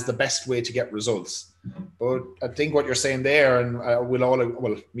sessions as the best way to get results. But I think what you're saying there, and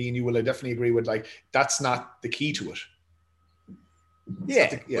me and you will definitely agree with, like, that's not the key to it.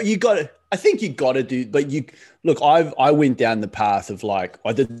 Yeah. Well, I think you got to do, but I went down the path of like,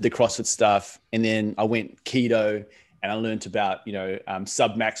 I did the CrossFit stuff and then I went keto and I learned about, you know,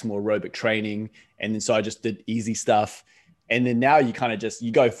 sub-maximal aerobic training. And then, so I just did easy stuff. And then now you kind of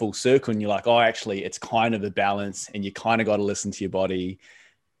you go full circle and you're like, oh, actually it's kind of a balance and you kind of got to listen to your body.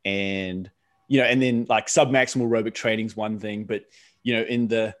 And, you know, and then like sub-maximal aerobic training is one thing, but, you know, in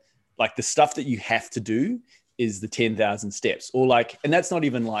the stuff that you have to do is the 10,000 steps, or like, and that's not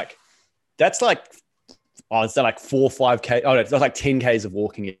even like, that's like, oh, it's like 4 or 5K. Oh, it's like 10Ks of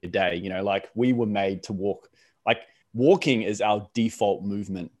walking a day. You know, like we were made to walk, like walking is our default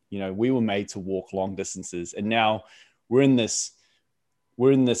movement. You know, we were made to walk long distances. And now we're in this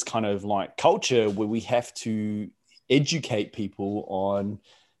kind of like culture where we have to educate people on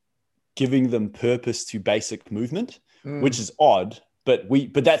giving them purpose to basic movement, which is odd, but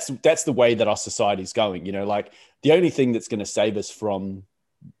that's the way that our society is going. You know, like the only thing that's going to save us from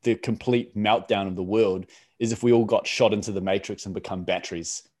the complete meltdown of the world is if we all got shot into the matrix and become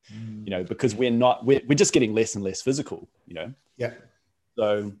batteries, you know, because we're just getting less and less physical, you know? Yeah.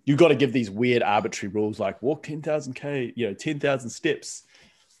 So you've got to give these weird arbitrary rules like walk 10,000 K, you know, 10,000 steps.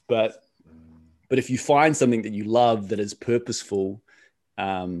 But if you find something that you love that is purposeful,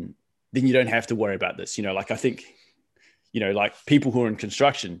 then you don't have to worry about this. You know, like I think, you know, like people who are in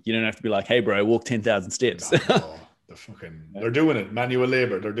construction, you don't have to be like, hey, bro, walk 10,000 steps. No, they're doing it. Manual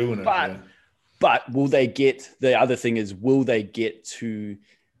labor, they're doing it. But will they get, the other thing is, will they get to,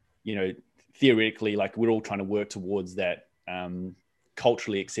 you know, theoretically, like we're all trying to work towards that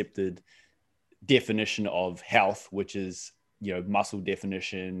culturally accepted definition of health, which is, you know, muscle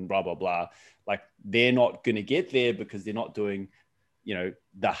definition, blah, blah, blah. Like they're not going to get there because they're not doing, you know,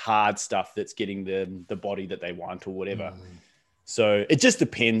 the hard stuff that's getting them the body that they want or whatever. So it just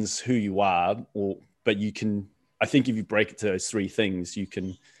depends who you are, but you can, I think if you break it to those 3 things, you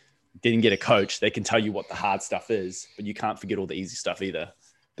can then get a coach. They can tell you what the hard stuff is, but you can't forget all the easy stuff either.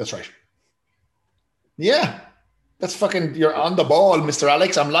 That's right. Yeah. That's fucking, you're on the ball, Mr.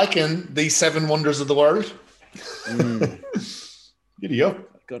 Alex. I'm liking these 7 wonders of the world. Giddy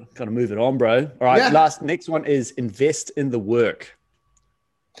up. Got to move it on, bro. All right. Yeah. Next one is invest in the work.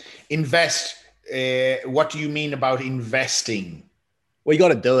 Invest. What do you mean about investing? Well, you got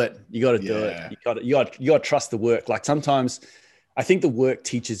to do it. You got to do it. You got to trust the work. Like sometimes I think the work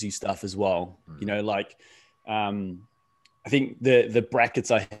teaches you stuff as well. You know, like, I think the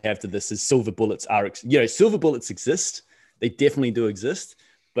brackets I have to this is silver bullets silver bullets exist. They definitely do exist,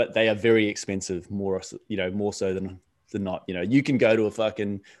 but they are very expensive, more so than not. You know, you can go to a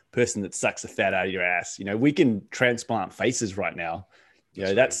fucking person that sucks the fat out of your ass. You know, we can transplant faces right now. You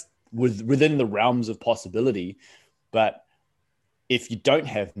know, that's within the realms of possibility. But if you don't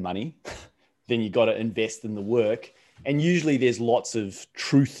have money, then you got to invest in the work. And usually there's lots of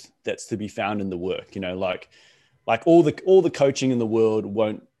truth that's to be found in the work. You know, like all the coaching in the world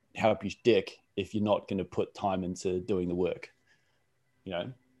won't help you dick if you're not going to put time into doing the work. You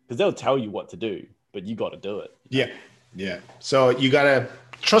know, because they'll tell you what to do, but you got to do it. Yeah. Yeah. So you got to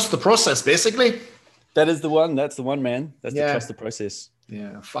trust the process, basically. That is the one. That's the one, man. That's the trust the process.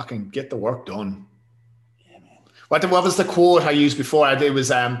 Yeah. Fucking get the work done. Yeah, man. What was the quote I used before? It was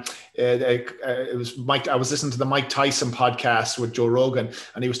Mike. I was listening to the Mike Tyson podcast with Joe Rogan,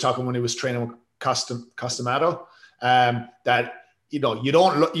 and he was talking when he was training with Customato, that, you know, you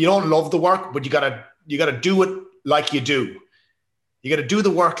don't love the work, but you gotta do it like you do. You got to do the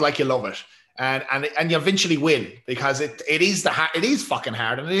work like you love it. And you eventually will, because it is fucking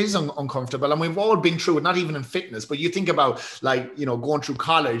hard, and it is uncomfortable, and we've all been through it. Not even in fitness, but you think about, like, you know, going through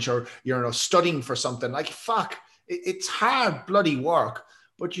college, or, you know, studying for something. Like, fuck, it's hard bloody work,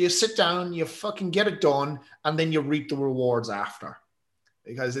 but you sit down, you fucking get it done, and then you reap the rewards after,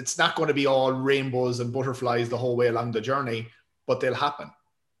 because it's not going to be all rainbows and butterflies the whole way along the journey, but they'll happen.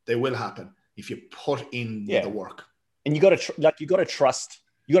 They will happen if you put in the work. And you got to you got to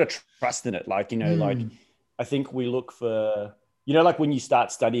trust in it. Like, you know, like, I think we look for, you know, like when you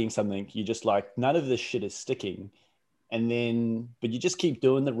start studying something, you just like, none of this shit is sticking. And then, but you just keep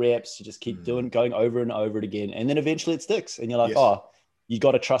doing the reps, you just keep going over and over it again. And then eventually it sticks, and you're like, oh, you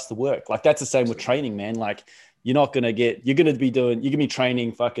got to trust the work. Like, that's the same with training, man. Like, you're going to be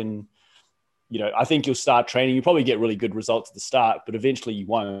training fucking, you know, I think you'll start training, you probably get really good results at the start, but eventually you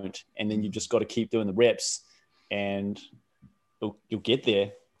won't. And then you just got to keep doing the reps, and you'll get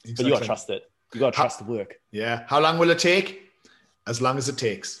there. Exactly. But you got to trust it. You got to trust the work. Yeah. How long will it take? As long as it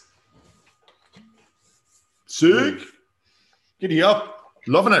takes. Sick. Giddy up.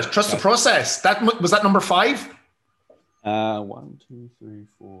 Loving it. Trust the process. Was that number 5? 1, 2, 3,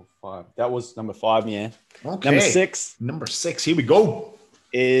 4, 5. That was number 5. Yeah. Okay. Number 6. Here we go.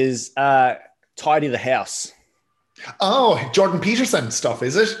 Is tidy the house. Oh, Jordan Peterson stuff,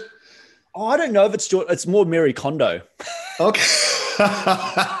 is it? Oh, I don't know if it's Jordan. It's more Mary Kondo. Okay.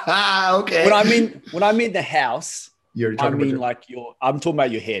 Okay. When I mean the house, I'm talking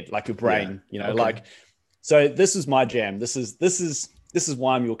about your head, like your brain, you know, okay. Like, so this is my jam. This is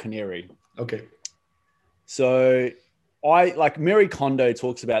why I'm your canary. Okay. So Mary Kondo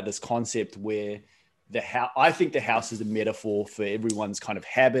talks about this concept where I think the house is a metaphor for everyone's kind of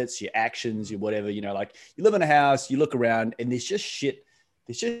habits, your actions, your whatever, you know, like, you live in a house, you look around, and there's just shit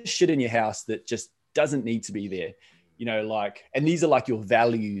in your house that just doesn't need to be there. You know, like, and these are like your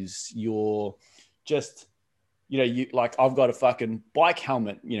values, your just, you know, you like, I've got a fucking bike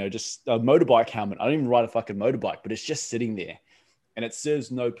helmet, you know, just a motorbike helmet. I don't even ride a fucking motorbike, but it's just sitting there and it serves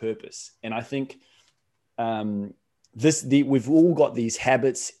no purpose. And I think we've all got these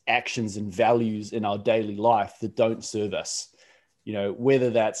habits, actions, and values in our daily life that don't serve us. You know, whether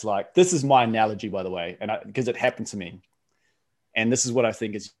that's like, this is my analogy, by the way, and because it happened to me. And this is what I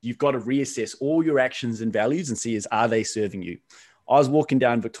think is, you've got to reassess all your actions and values and see, are they serving you? I was walking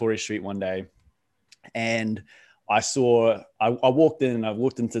down Victoria Street one day, and I walked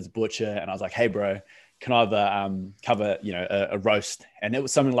into the butcher, and I was like, hey bro, can I cover, you know, a roast? And it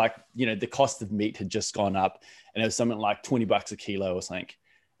was something like, you know, the cost of meat had just gone up, and it was something like $20 a kilo or something.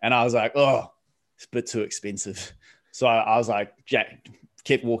 And I was like, oh, it's a bit too expensive. So I was like, Jack,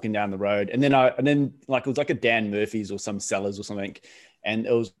 kept walking down the road. And then like, it was like a Dan Murphy's or some Sellers or something. And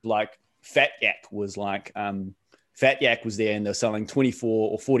it was like, Fat Yak was there, and they're selling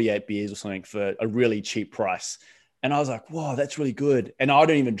 24 or 48 beers or something for a really cheap price. And I was like, whoa, that's really good. And I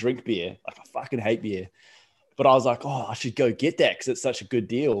don't even drink beer. Like, I fucking hate beer. But I was like, oh, I should go get that because it's such a good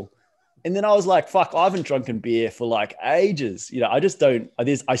deal. And then I was like, fuck, I haven't drunken beer for like ages. You know, I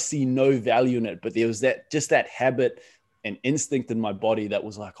see no value in it. But there was that habit and instinct in my body that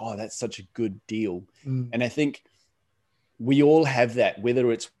was like, oh, that's such a good deal. And I think we all have that,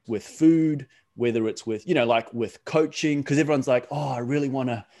 whether it's with food, whether it's with, you know, like with coaching, because everyone's like, oh, I really want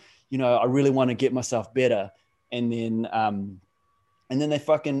to get myself better. And then they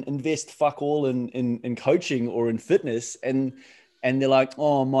fucking invest fuck all in coaching or in fitness. And they're like,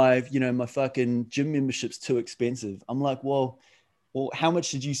 oh, my fucking gym membership's too expensive. I'm like, well, how much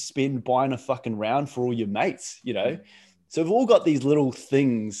did you spend buying a fucking round for all your mates? You know? So we've all got these little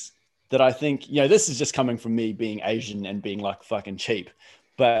things that I think, you know, this is just coming from me being Asian and being like fucking cheap,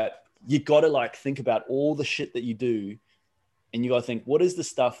 but you got to like think about all the shit that you do, and you got to think, what is the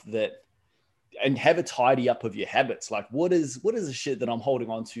stuff that, and have a tidy up of your habits. Like, what is the shit that I'm holding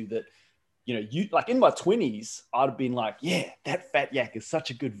on to that, you know, you like in my 20s, I'd have been like, yeah, that Fat Yak is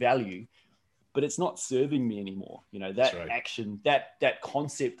such a good value, but it's not serving me anymore. You know, that action, that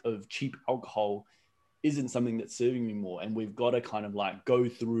concept of cheap alcohol isn't something that's serving me more. And we've got to kind of like go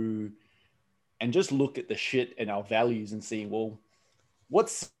through and just look at the shit and our values and see, well,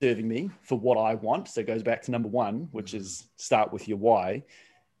 what's serving me for what I want? So it goes back to number 1, which is start with your why.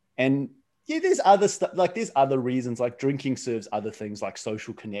 And yeah, there's other stuff, like there's other reasons, like drinking serves other things like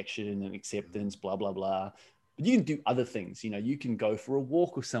social connection and acceptance, blah, blah, blah. But you can do other things. You know, you can go for a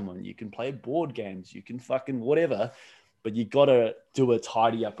walk with someone, you can play board games, you can fucking whatever. But you got to do a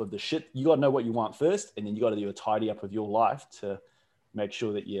tidy up of the shit. You got to know what you want first, and then you got to do a tidy up of your life to make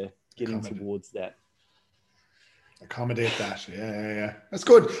sure that you're getting towards that. Accommodate that. Yeah. That's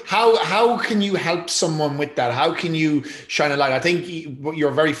good. How can you help someone with that? How can you shine a light? I think your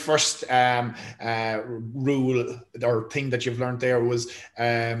very first rule or thing that you've learned there was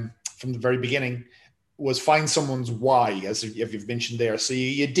from the very beginning was find someone's why, as you've mentioned there. So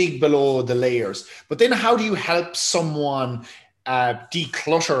you dig below the layers. But then how do you help someone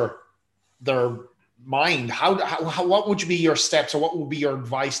declutter their mind? How what would be your steps, or what would be your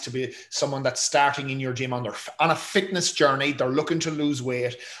advice to be someone that's starting in your gym on a fitness journey? They're looking to lose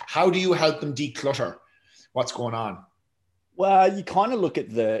weight. How do you help them declutter what's going on? Well, you kind of look at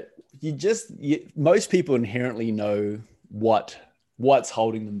most people inherently know what's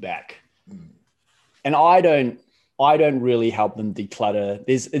holding them back. And I don't really help them declutter.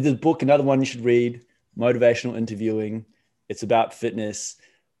 There's a book, another one you should read, Motivational Interviewing. It's about fitness,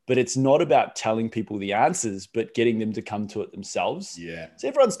 but it's not about telling people the answers, but getting them to come to it themselves. Yeah. So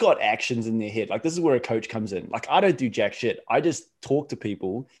everyone's got actions in their head. Like, this is where a coach comes in. Like, I don't do jack shit. I just talk to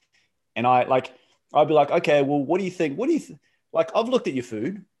people, and I'd be like, okay, well, what do you think? Like, I've looked at your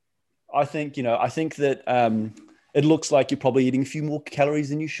food. I think that it looks like you're probably eating a few more calories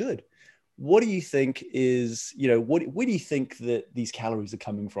than you should. What do you think is, where do you think that these calories are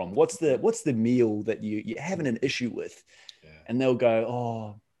coming from? What's the meal that you're having an issue with? Yeah. And they'll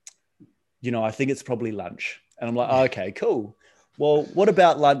go, I think it's probably lunch. And I'm like, oh, okay, cool. Well, what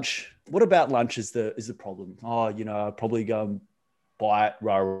about lunch? What about lunch is the problem? I'll probably go and buy it,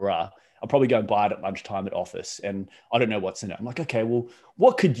 I'll probably go and buy it at lunchtime at office, and I don't know what's in it. I'm like, okay, well,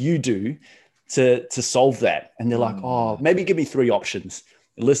 what could you do to solve that? And they're like, maybe give me 3 options.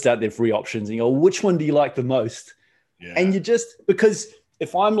 List out their 3 options, and you go, which one do you like the most? Yeah. And because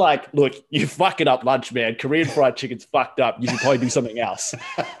if I'm like, look, you fucking up lunch, man. Korean fried chicken's fucked up. You should probably do something else.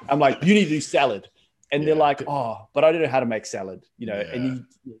 I'm like, you need to do salad. And they're like, but I don't know how to make salad, and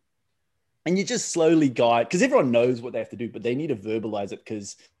you just slowly guide, because everyone knows what they have to do, but they need to verbalize it.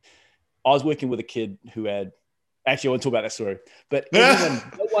 Because I was working with a kid who actually, I want to talk about that story, but no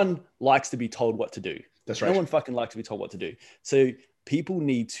one likes to be told what to do. That's right. No one fucking likes to be told what to do. So people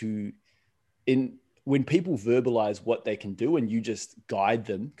need to, when people verbalize what they can do and you just guide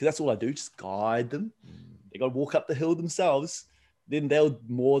them, because that's all I do, just guide them. They got to walk up the hill themselves, then they'll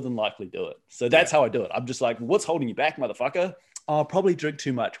more than likely do it. So that's how I do it. I'm just like, what's holding you back, motherfucker? I'll probably drink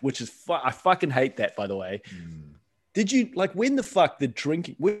too much, which is, I fucking hate that, by the way. Did you, when the fuck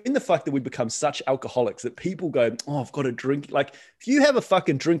that we become such alcoholics that people go, I've got to drink. Like, if you have a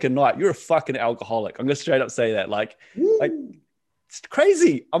fucking drink a night, you're a fucking alcoholic. I'm going to straight up say that. Like, it's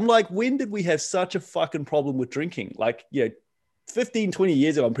crazy. I'm like, when did we have such a fucking problem with drinking? 15, 20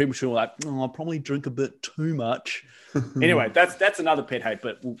 years ago, I'm pretty sure like, I'll probably drink a bit too much. Anyway, that's another pet hate,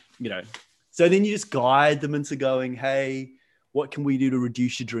 but so then you just guide them into going, hey, what can we do to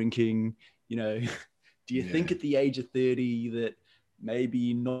reduce your drinking? Do you think at the age of 30 that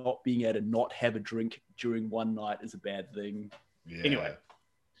maybe not being able to not have a drink during one night is a bad thing? Yeah. Anyway.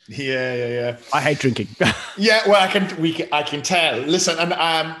 Yeah. I hate drinking. Yeah, well, I can tell. Listen, and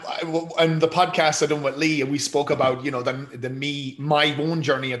the podcast I done with Lee, we spoke about my own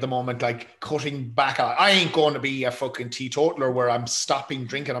journey at the moment, like cutting back. I ain't going to be a fucking teetotaler where I'm stopping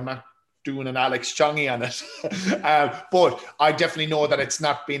drinking. I'm not doing an Alex Chongi on it, but I definitely know that it's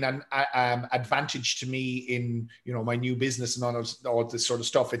not been an advantage to me in my new business and all this sort of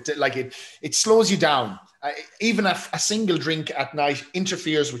stuff. It slows you down. Even a single drink at night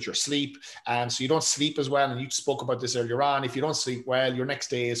interferes with your sleep, so you don't sleep as well. And you spoke about this earlier on. If you don't sleep well, your next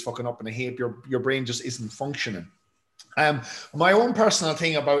day is fucking up in a heap. Your brain just isn't functioning. My own personal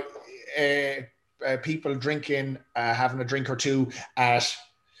thing about people drinking, having a drink or two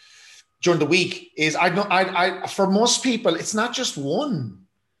during the week is I for most people, it's not just one.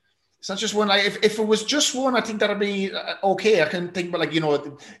 It's not just one. Like if it was just one, I think that'd be okay. I can think, but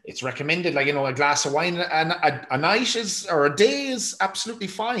it's recommended. A glass of wine a night or a day is absolutely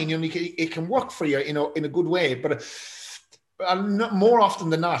fine. It can work for you, in a good way. But more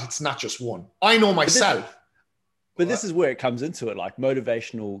often than not, it's not just one. I know myself. But this is where it comes into it, like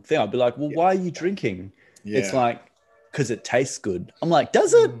motivational thing. I'd be like, well, why are you drinking? Yeah. It's like, because it tastes good. I'm like,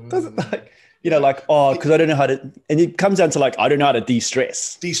 does it? Does it? Because I don't know how to, and it comes down to I don't know how to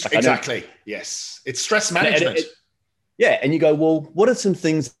de-stress. Exactly. Yes. It's stress management. And you go, well, what are some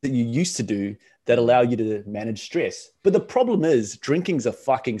things that you used to do that allow you to manage stress? But the problem is drinking's a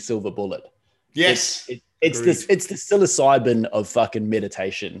fucking silver bullet. Yes. It's the psilocybin of fucking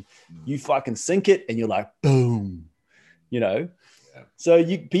meditation. You fucking sink it and you're like, boom, Yeah. So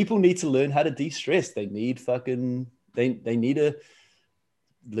people need to learn how to de-stress. They need they need to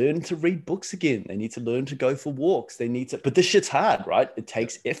learn to read books again. They need to learn to go for walks. But this shit's hard, right? It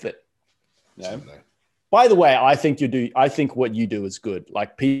takes effort. By the way, I think what you do is good.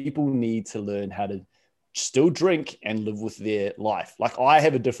 Like, people need to learn how to still drink and live with their life. Like, I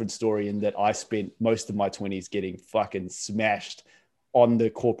have a different story in that I spent most of my 20s getting fucking smashed on the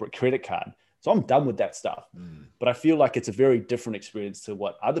corporate credit card. So I'm done with that stuff. But I feel like it's a very different experience to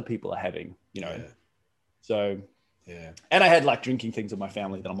what other people are having, you know? Yeah. So, yeah. And I had like drinking things with my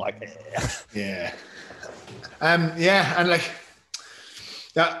family that I'm like, yeah. Yeah. And like,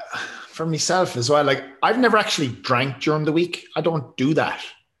 for myself as well, like I've never actually drank during the week. I don't do that.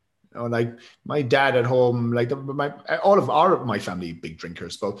 You know, like my dad at home, like all of my family, big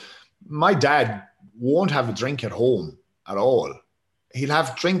drinkers, but my dad won't have a drink at home at all. He'll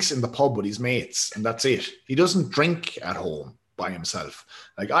have drinks in the pub with his mates, and that's it. He doesn't drink at home by himself.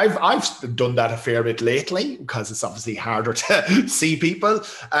 Like I've done that a fair bit lately because it's obviously harder to see people,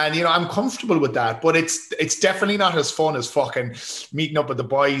 and you know I'm comfortable with that. But it's definitely not as fun as fucking meeting up with the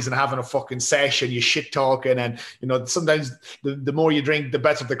boys and having a fucking session, you shit talking, and you know sometimes the more you drink, the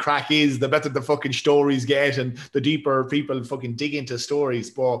better the crack is, the better the fucking stories get, and the deeper people fucking dig into stories.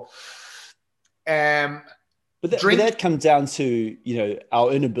 But But that comes down to, you know,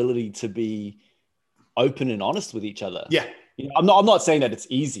 our inability to be open and honest with each other. Yeah. You know, I'm not saying that it's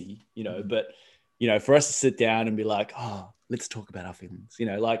easy, you know, but, you know, for us to sit down and be like, oh, let's talk about our feelings, you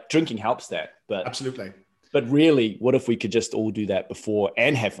know, like drinking helps that. But absolutely. But really, what if we could just all do that before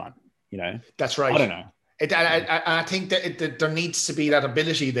and have fun, you know? That's right. I don't know. I think that there needs to be that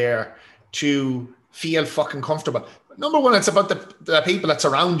ability there to feel fucking comfortable. Number one, it's about the people that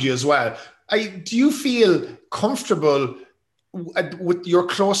surround you as well. Do you feel comfortable with your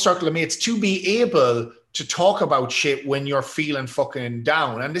close circle of mates to be able to talk about shit when you're feeling fucking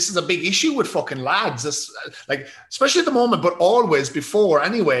down? And this is a big issue with fucking lads, like especially at the moment, but always before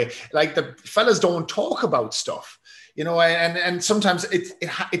anyway. Like the fellas don't talk about stuff, you know, and sometimes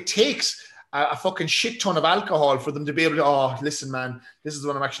it takes a fucking shit ton of alcohol for them to be able to, oh, listen, man, this is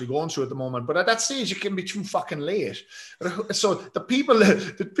what I'm actually going through at the moment. But at that stage, it can be too fucking late. So the people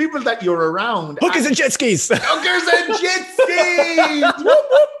that you're around, hookers and jet skis,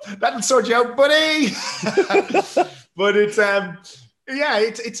 that'll sort you out, buddy. But it's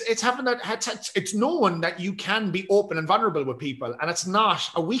it's having that. It's knowing that you can be open and vulnerable with people, and it's not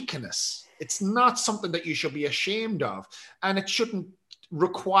a weakness. It's not something that you should be ashamed of, and it shouldn't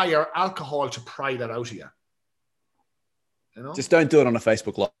require alcohol to pry that out of you. You know? Just don't do it on a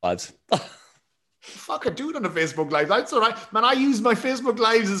Facebook Lives. Fuck it, do it on a Facebook Live. That's all right. Man, I use my Facebook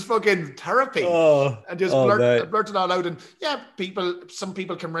Lives as fucking therapy. And just blurt it all out. And yeah, some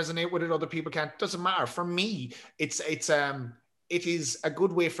people can resonate with it, other people can't. Doesn't matter. For me, it is a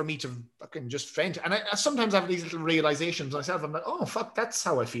good way for me to fucking just vent. And I sometimes have these little realizations myself. I'm like, oh fuck, that's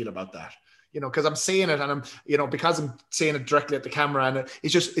how I feel about that. You know, because I'm saying it, and I'm, you know, because I'm saying it directly at the camera, and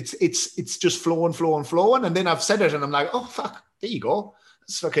it's just flowing, and then I've said it, and I'm like, oh fuck, there you go.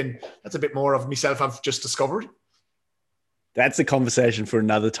 That's a bit more of myself I've just discovered. That's a conversation for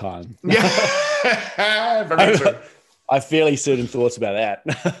another time. Yeah, very true. I have fairly certain thoughts about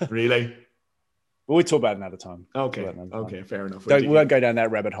that. Really? But we'll talk about it another time. Okay, fair enough. We won't go down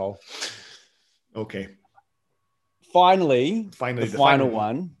that rabbit hole. Okay. Finally, the final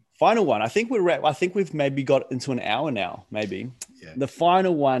one. Final one. I think we've maybe got into an hour now, maybe. Yeah. The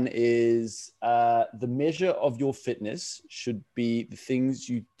final one is the measure of your fitness should be the things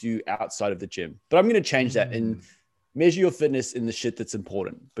you do outside of the gym. But I'm going to change that and measure your fitness in the shit that's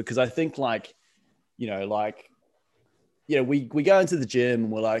important. Because I think we go into the gym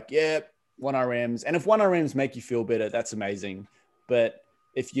and we're like, yeah, 1RMs. And if 1RMs make you feel better, that's amazing. But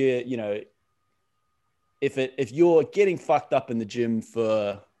if if you're getting fucked up in the gym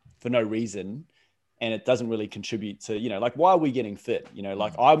for no reason, and it doesn't really contribute to, you know, like, why are we getting fit? You know,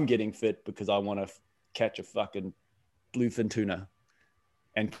 like, I'm getting fit because I want to catch a fucking bluefin tuna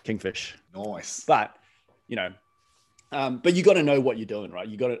and kingfish. Nice. But, you know, but you got to know what you're doing, right?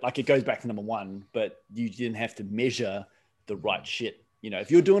 You got to, like, it goes back to number one, but you didn't have to measure the right shit. You know,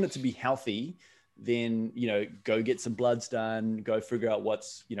 if you're doing it to be healthy, then, you know, go get some bloods done, go figure out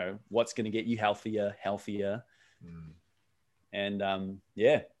what's going to get you healthier. And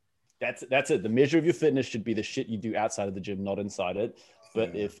yeah, that's it. The measure of your fitness should be the shit you do outside of the gym, not inside it.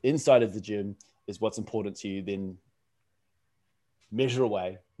 But if inside of the gym is what's important to you, then measure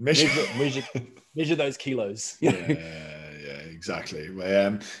away. Measure those kilos. Yeah, exactly.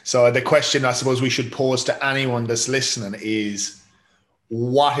 So the question I suppose we should pose to anyone that's listening is,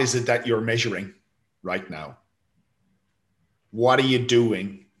 what is it that you're measuring right now? What are you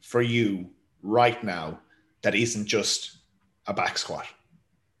doing for you right now that isn't just a back squat?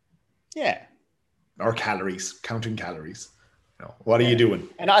 Yeah. Or calories, counting calories. What are you doing?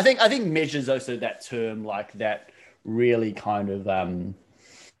 And I think measure's also that term, like that really kind of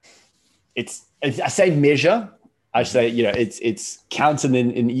it's I say measure, I say, you know, it's counts and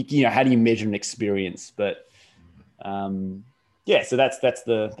then you know, how do you measure an experience? But yeah, so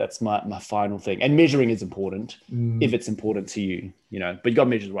that's my final thing. And measuring is important if it's important to you, you know, but you got to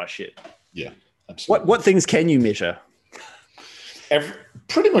measure the right shit. Yeah, absolutely. What things can you measure?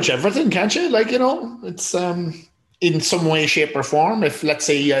 Pretty much everything, can't you? Like, you know, it's in some way, shape, or form. If, let's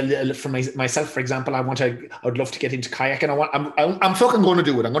say, for myself, for example, I'd love to get into kayaking. I'm fucking going to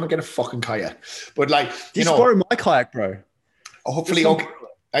do it. I'm going to get a fucking kayak. But like, Just borrow my kayak, bro. Hopefully, okay.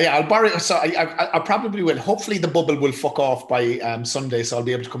 Yeah, I'll borrow it. So I probably will. Hopefully, the bubble will fuck off by Sunday, so I'll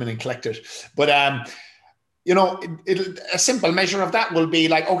be able to come in and collect it. But you know, a simple measure of that will be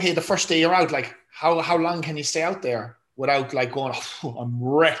like, okay, the first day you're out, like how long can you stay out there without like going, oh, I'm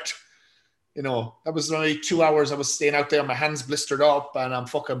wrecked. You know, that was only 2 hours I was staying out there. My hands blistered up and I'm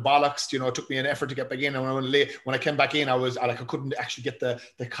fucking bollocks. You know, it took me an effort to get back in. And when I came back in, I couldn't actually get the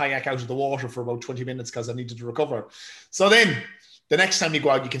kayak out of the water for about 20 minutes because I needed to recover. So then the next time you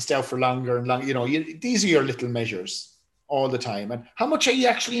go out, you can stay out for longer and long. You know, these are your little measures all the time. And how much are you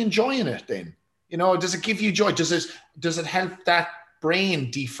actually enjoying it then? You know, does it give you joy? Does it help that brain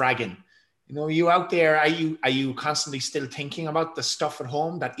defragging? You know, you out there, are you constantly still thinking about the stuff at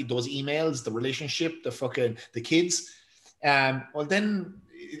home, those emails, the relationship, the kids? Well, then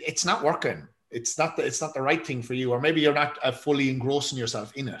it's not working. It's not the right thing for you, or maybe you're not fully engrossing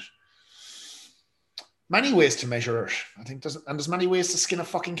yourself in it. Many ways to measure it, I think. There's many ways to skin a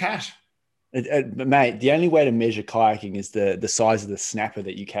fucking cat. Mate, the only way to measure kayaking is the size of the snapper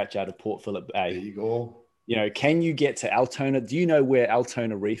that you catch out of Port Phillip Bay. There you go. You know, can you get to Altona? Do you know where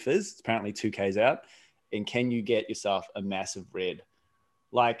Altona Reef is? It's apparently 2Ks out. And can you get yourself a massive red?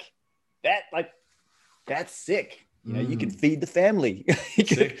 Like that's sick. You know, you can feed the family.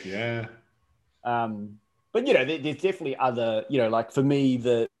 Sick, yeah. But you know, there's definitely other, you know, like for me,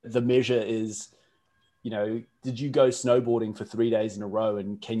 the measure is, you know, did you go snowboarding for 3 days in a row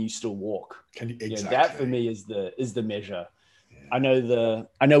and can you still walk? Exactly. You know, that for me is the measure. Yeah.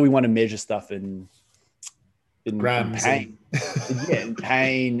 I know we want to measure stuff in pain. In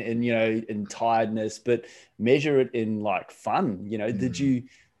pain and, you know, in tiredness, but measure it in like fun. You know, did you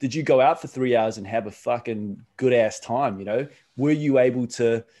go out for 3 hours and have a fucking good ass time? You know, were you able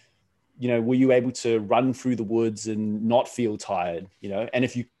to run through the woods and not feel tired? You know, and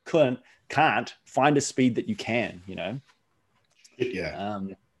if you can't find a speed that you can, you know. Yeah.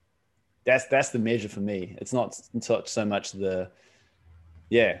 That's the measure for me. It's not so much that's the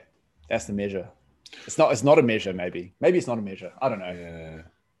measure. It's not a measure. Maybe it's not a measure. I don't know. Yeah.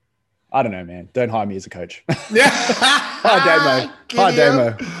 I don't know, man. Don't hire me as a coach. Yeah. Hi,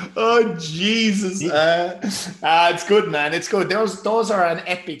 Damo. Oh, Jesus. It's good, man. It's good. Those are an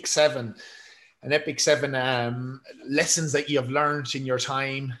epic seven lessons that you have learned in your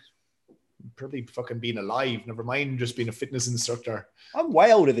time. Probably fucking being alive. Never mind just being a fitness instructor. I'm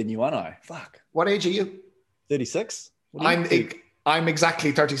way older than you, aren't I? Fuck. What age are you? 36. I'm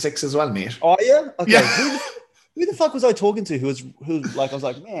exactly 36 as well, mate. Oh yeah. Okay. Yeah. Who the fuck was I talking to? Who like, I was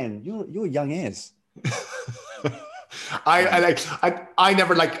like, man, you're young as. I've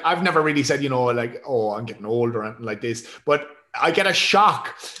never really said, you know, like, oh, I'm getting older and like this, but I get a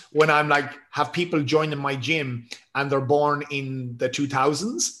shock when I'm like, have people join in my gym and they're born in the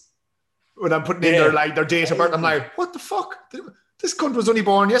 2000s. When I'm putting in their date of birth, I'm like, what the fuck? This cunt was only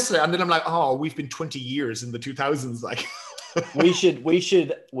born yesterday. And then I'm like, oh, we've been 20 years in the 2000s. Like, we should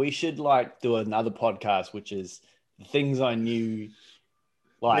like do another podcast, which is the things I knew.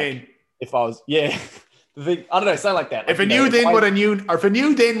 Like, if I was, the thing, I don't know, something like that. If I knew then what I knew, or if I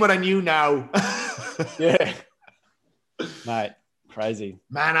knew then what I knew now. Yeah. Mate, crazy.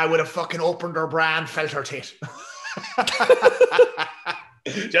 Man, I would have fucking opened her bra and felt her tit.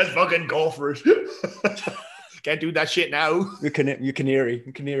 Just fucking go for it. Can't do that shit now. You're canary.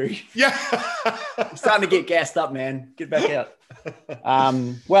 Yeah. I'm starting to get gassed up, man. Get back out.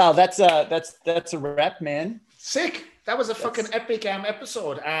 Well, that's a wrap, man. Sick. That was a fucking epic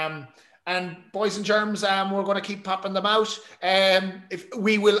episode. And boys and germs, we're going to keep popping them out. If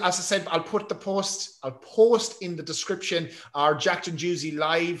we will, as I said, I'll post in the description our Jacked and Juicy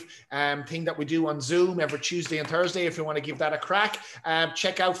live thing that we do on Zoom every Tuesday and Thursday. If you want to give that a crack,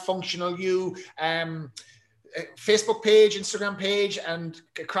 check out Functional You Facebook page, Instagram page, and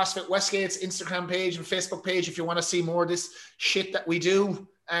CrossFit Westgate's Instagram page and Facebook page if you want to see more of this shit that we do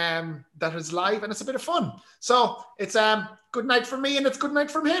that is live, and it's a bit of fun. So it's good night from me and it's good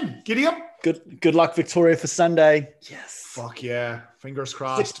night from him. Giddy up. Good luck, Victoria, for Sunday. Yes. Fuck yeah. Fingers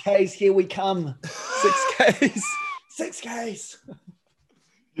crossed. 6Ks, here we come. 6Ks. 6 Ks.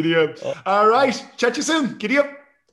 Giddy up. All right. Chat to you soon. Giddy up.